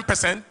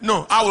 10%.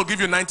 No, I will give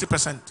you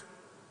 90%.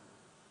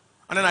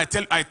 And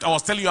then I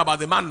was telling you about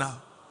the man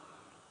now.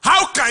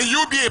 How can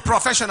you be a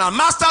professional,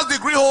 master's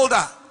degree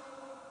holder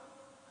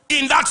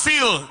in that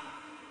field?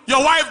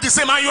 Your wife the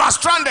same, and you are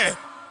stranded.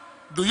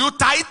 Do you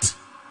tithe?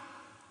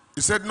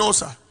 He said, no,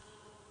 sir.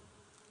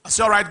 I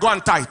said, all right, go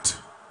and tithe.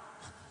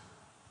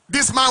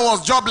 This man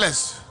was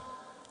jobless.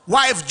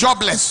 Wife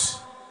jobless.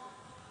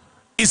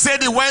 He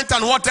said he went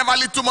and whatever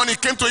little money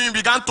came to him,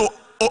 began to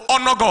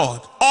honor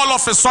God. All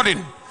of a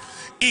sudden,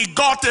 he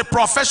got a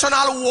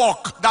professional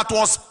work that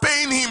was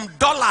paying him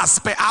dollars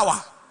per hour.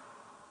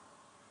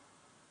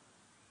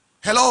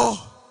 Hello?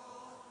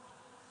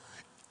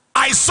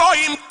 I saw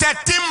him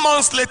 13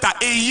 months later,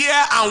 a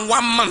year and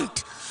 1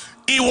 month.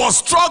 He was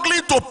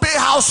struggling to pay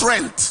house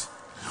rent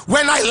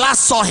when I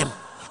last saw him.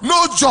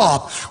 No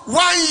job. 1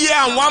 year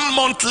and 1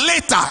 month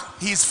later,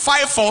 his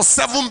 5 or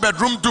 7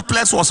 bedroom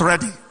duplex was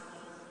ready.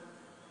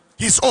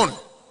 His own.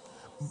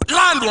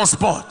 Land was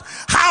bought.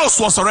 House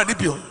was already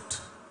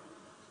built.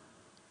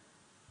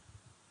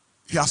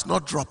 He has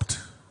not dropped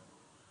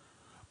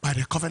by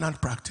the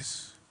covenant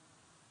practice.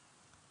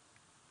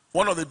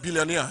 One of the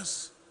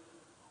billionaires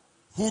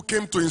who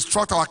came to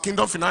instruct our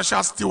kingdom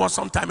financial steward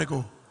some time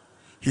ago,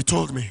 he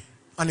told me,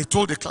 and he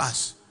told the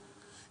class,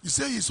 he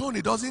said his own,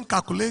 he doesn't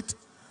calculate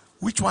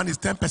which one is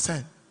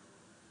 10%.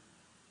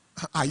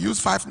 I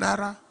used 5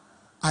 naira,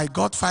 I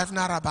got 5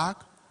 naira back,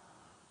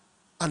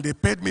 and they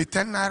paid me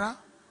 10 naira,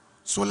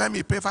 so let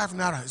me pay 5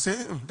 naira. He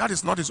said, that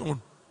is not his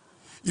own.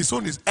 His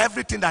own is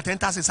everything that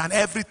enters is and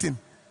everything.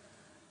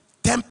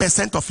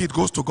 10% of it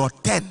goes to God.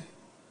 10.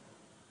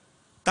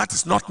 That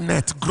is not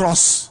net,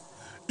 gross.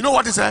 You know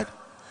what he said?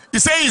 He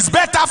said it's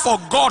better for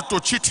God to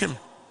cheat him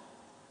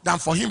than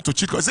for him to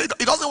cheat God. He said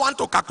he doesn't want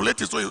to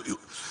calculate it,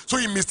 so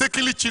he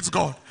mistakenly cheats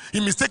God. He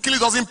mistakenly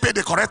doesn't pay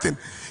the correct thing.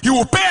 He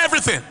will pay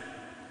everything.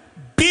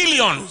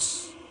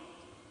 Billions.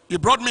 He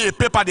brought me a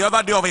paper the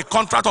other day of a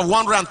contract of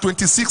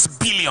 126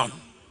 billion.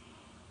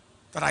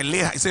 That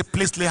he said,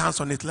 please lay hands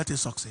on it, let it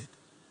succeed.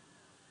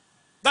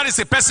 That is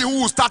a person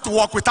who will start to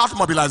work without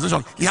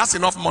mobilization. He has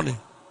enough money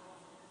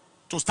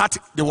to start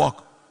the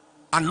work.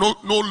 And no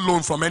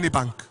loan from any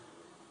bank.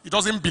 He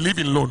doesn't believe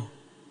in loan.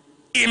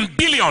 In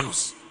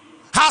billions.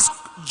 Has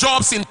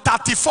jobs in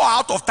 34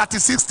 out of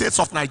 36 states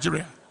of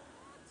Nigeria.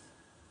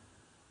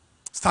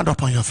 Stand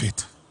up on your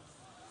feet.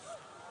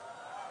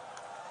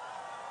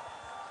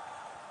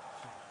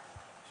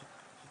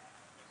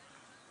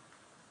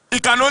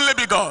 It can only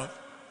be God.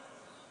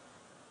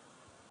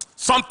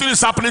 Something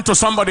is happening to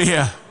somebody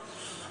here.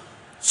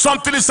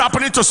 Something is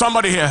happening to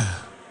somebody here.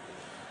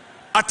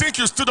 I think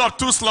you stood up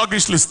too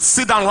sluggishly.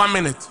 Sit down 1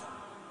 minute.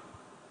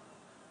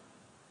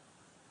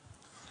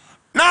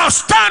 Now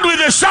stand with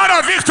a shout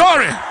of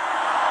victory.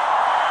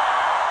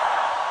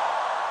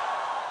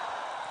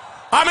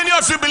 How many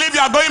of you believe you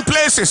are going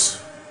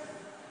places?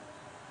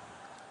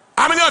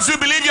 How many of you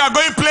believe you are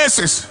going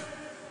places?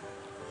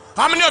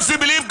 How many of you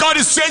believe God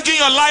is changing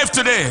your life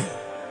today?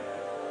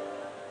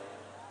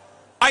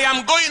 I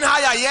am going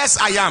higher. Yes,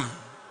 I am.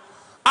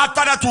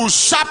 After that, we'll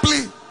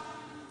sharply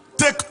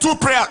take 2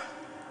 prayers.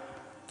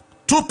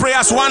 2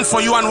 prayers, one for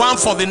you and one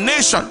for the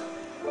nation.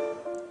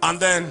 And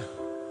then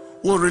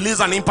we'll release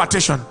an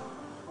impartation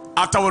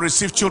after we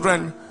receive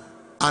children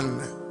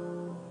and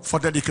for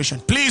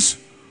dedication. Please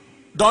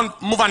don't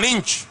move an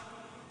inch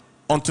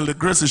until the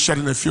grace is shed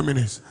in a few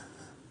minutes.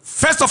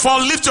 First of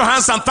all, lift your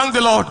hands and thank the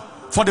Lord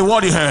for the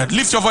word you heard.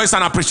 Lift your voice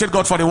and appreciate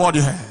God for the word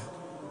you heard.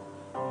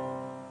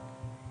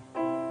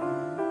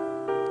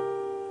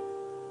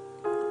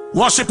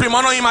 Worship him,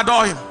 honor him,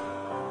 adore him.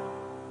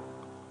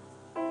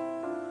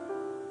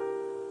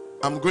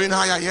 I'm going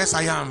higher. Yes,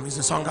 I am. It's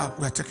a song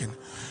we're taking.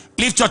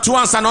 Lift your 2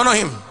 hands and honor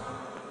him.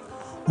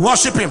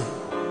 Worship him.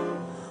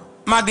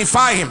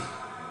 Magnify him.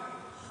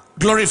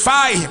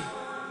 Glorify him.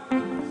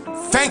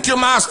 Thank you,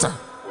 Master.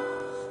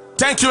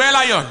 Thank you,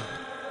 Elion.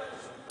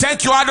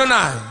 Thank you,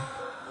 Adonai.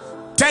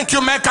 Thank you,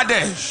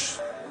 Mekadesh.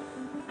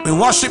 We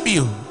worship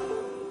you.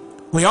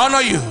 We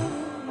honor you.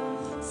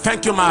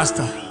 Thank you,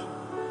 Master.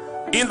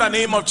 In the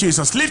name of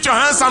Jesus. Lift your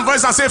hands and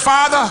voice and say,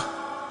 Father,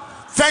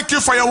 thank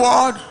you for your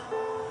word.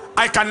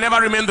 I can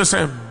never remain the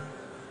same.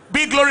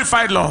 Be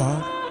glorified,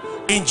 Lord.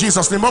 In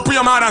Jesus' name. Open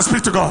your mouth and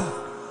speak to God.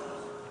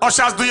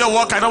 Ushers, do your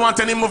work. I don't want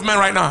any movement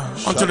right now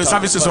until the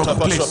service is over,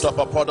 please. Open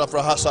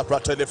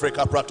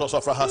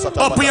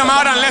your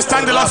mouth and let's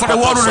thank the Lord for the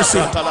word we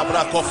received.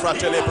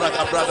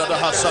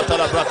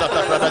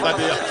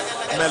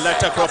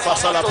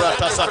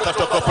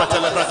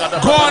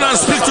 Go on and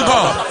speak to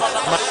God.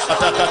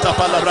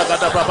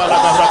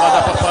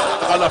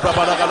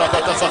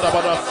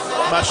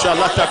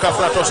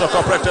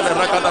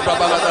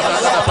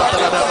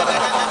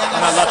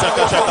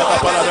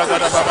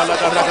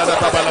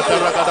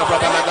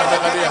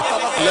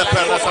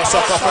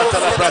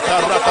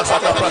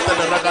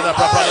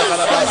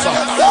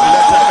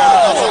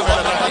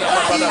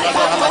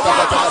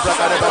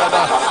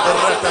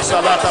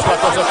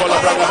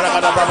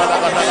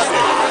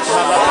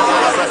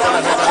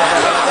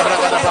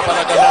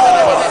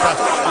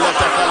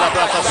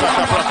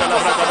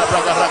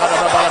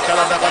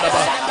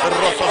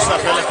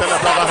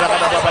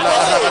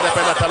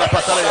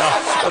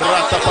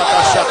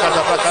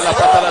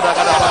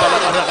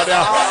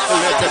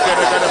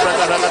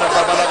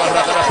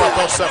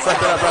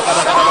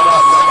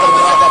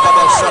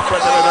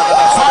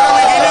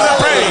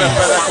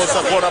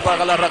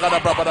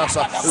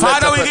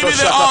 Father, we give you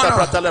the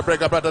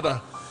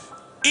honor.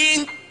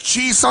 In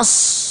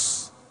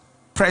Jesus'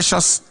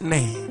 precious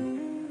name.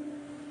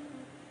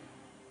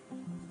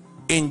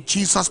 In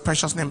Jesus'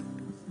 precious name.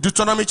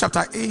 Deuteronomy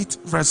chapter 8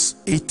 verse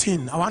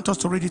 18. I want us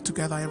to read it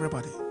together,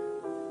 everybody.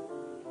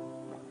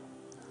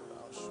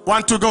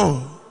 Want to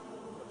go?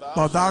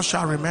 But thou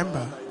shalt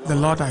remember the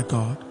Lord thy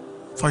God,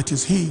 for it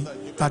is he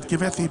that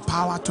giveth thee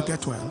power to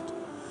get wealth,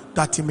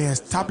 that he may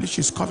establish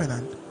his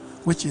covenant,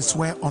 which he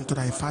sware unto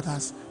thy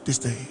fathers this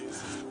day.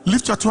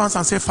 Lift your two hands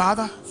and say,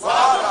 Father,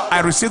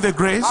 I receive the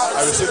grace,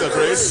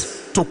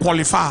 to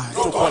qualify,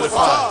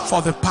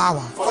 for the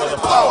power,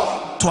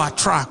 to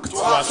attract,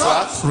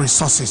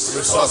 resources,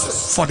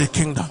 for the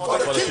kingdom,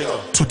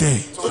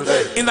 today.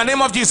 In the name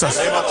of Jesus.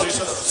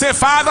 Say,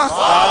 Father,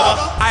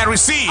 I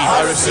receive,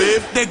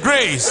 the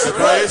grace,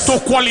 to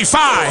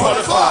qualify,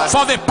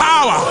 for the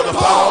power,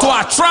 to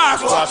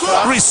attract,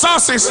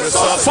 resources,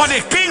 for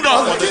the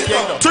kingdom,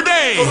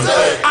 today.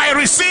 I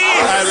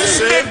receive,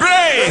 the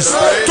grace,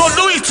 to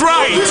do it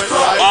right.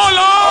 Oh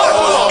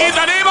Lord, in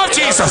the name of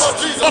Jesus.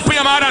 Open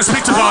your mouth and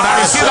speak to God. I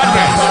receive that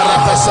grace.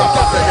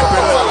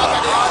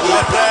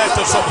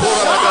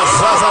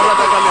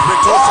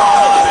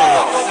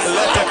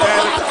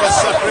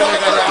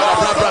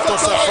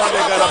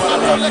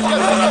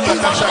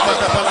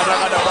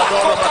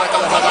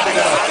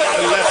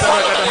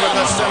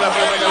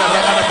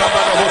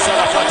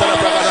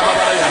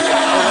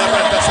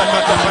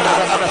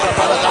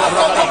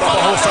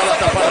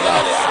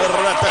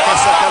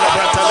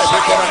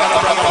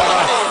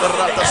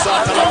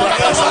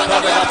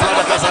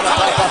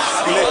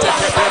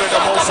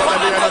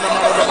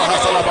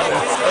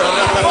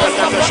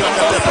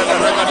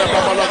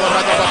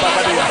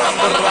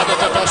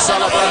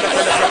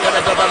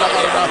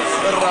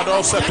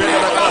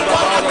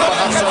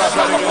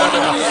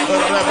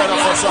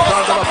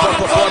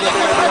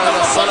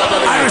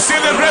 I receive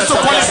the grace to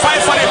qualify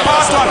for the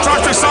power to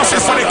attract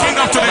resources for the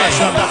kingdom today.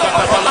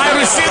 I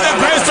receive the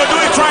grace to do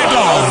it right,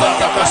 Lord.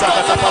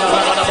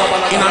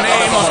 In the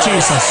name of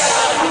Jesus.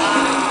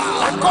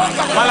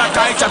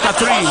 Malachi chapter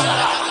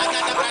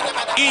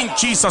 3. In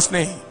Jesus'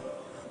 name.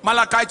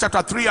 Malachi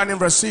chapter 3 and in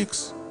verse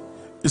 6.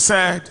 He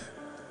said,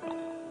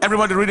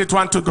 everybody read it,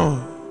 want to go.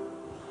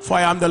 For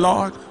I am the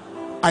Lord,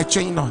 I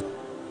change not.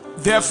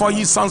 Therefore,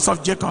 ye sons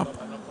of Jacob,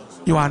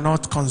 you are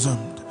not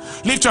consumed.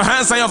 Lift your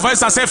hands and your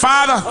voice and say,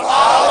 Father,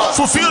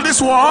 fulfill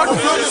this word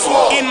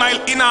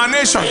in our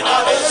nation,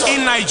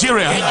 in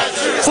Nigeria.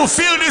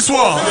 Fulfill this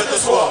word.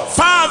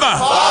 Father,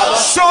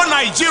 show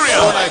Nigeria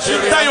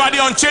that you are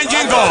the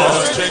unchanging God,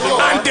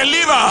 and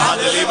deliver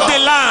the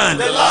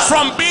land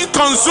from being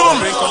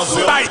consumed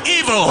by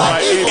evil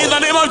in the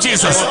name of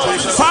Jesus.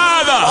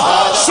 Father,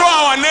 show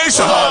our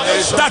nation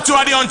that you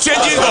are the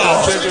unchanging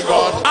God,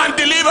 and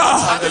deliver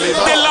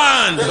the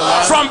land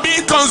from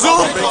being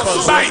consumed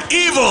by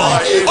evil.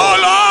 Oh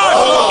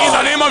Lord, in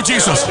the name of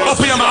Jesus,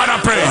 open your mouth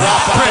and pray.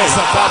 Pray.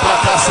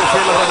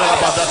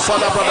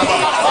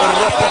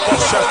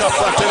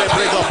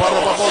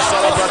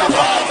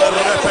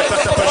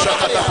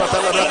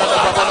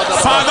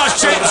 Father,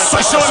 show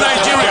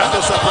Nigeria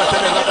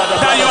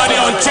that you are the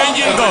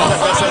unchanging God,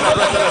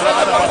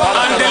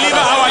 and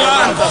deliver our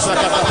land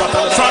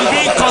from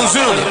being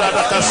consumed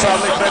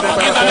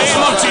in the name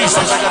of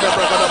Jesus.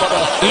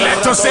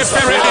 Let us say,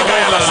 show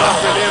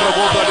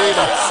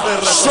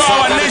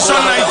our nation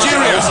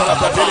Nigeria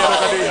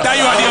that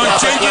you are the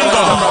unchanging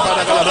God,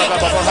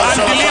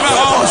 and deliver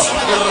us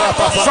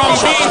from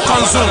being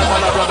consumed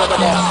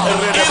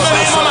in the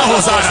name of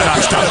Hosada.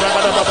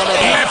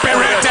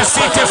 Leperete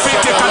site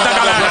fite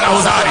kadagala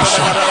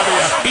Hosarisha.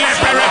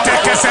 Leperete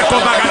que se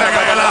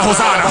cobagala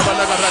Hosara.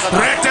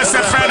 Rete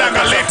se freda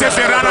galete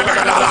ferrana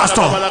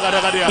galasto.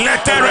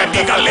 Letere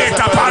di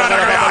galeta para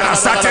gala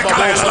sate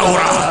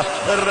galera.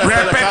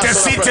 Repete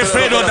site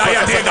fredo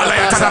daya de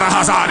galeta da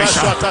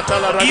Hazarisha.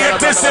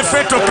 Yete se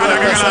freto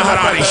kadagala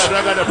Hararish.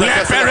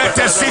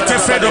 Leperete site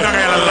fredo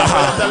gala.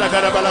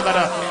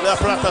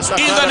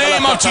 In the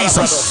name of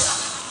Jesus.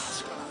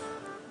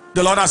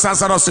 The Lord has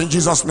answered us in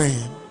Jesus'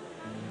 name.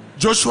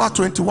 Joshua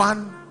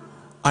 21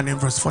 and in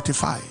verse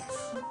 45.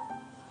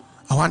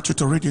 I want you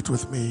to read it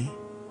with me.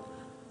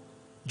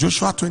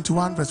 Joshua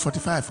 21 verse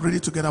 45. Read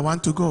it together. I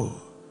want to go.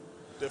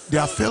 They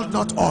have failed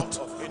not aught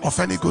of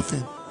any good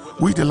thing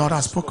which the Lord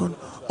has spoken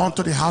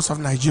unto the house of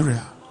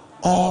Nigeria.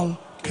 All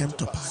came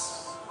to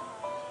pass.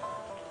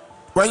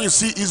 When you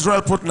see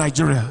Israel put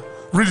Nigeria,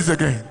 read it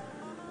again.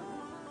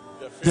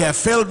 They have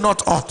failed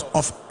not aught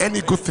of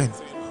any good thing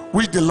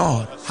which the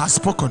Lord has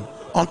spoken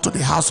unto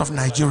the house of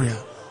Nigeria.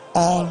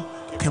 All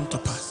came to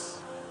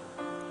pass.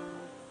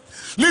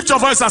 Lift your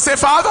voice and say,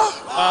 Father,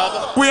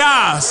 we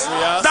ask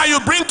that you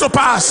bring to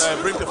pass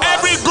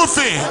every good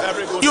thing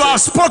you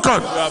have spoken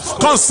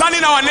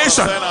concerning our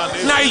nation,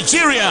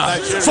 Nigeria,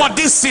 for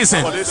this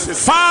season.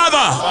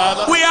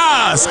 Father, we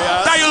ask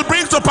that you'll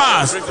bring to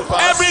pass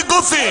every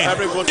good thing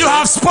you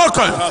have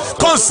spoken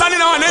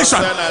concerning our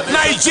nation,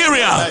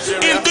 Nigeria,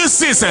 in this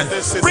season.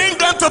 Bring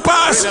them to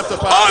pass,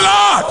 oh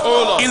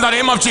Lord, in the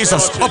name of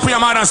Jesus. Open your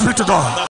mouth and speak to God.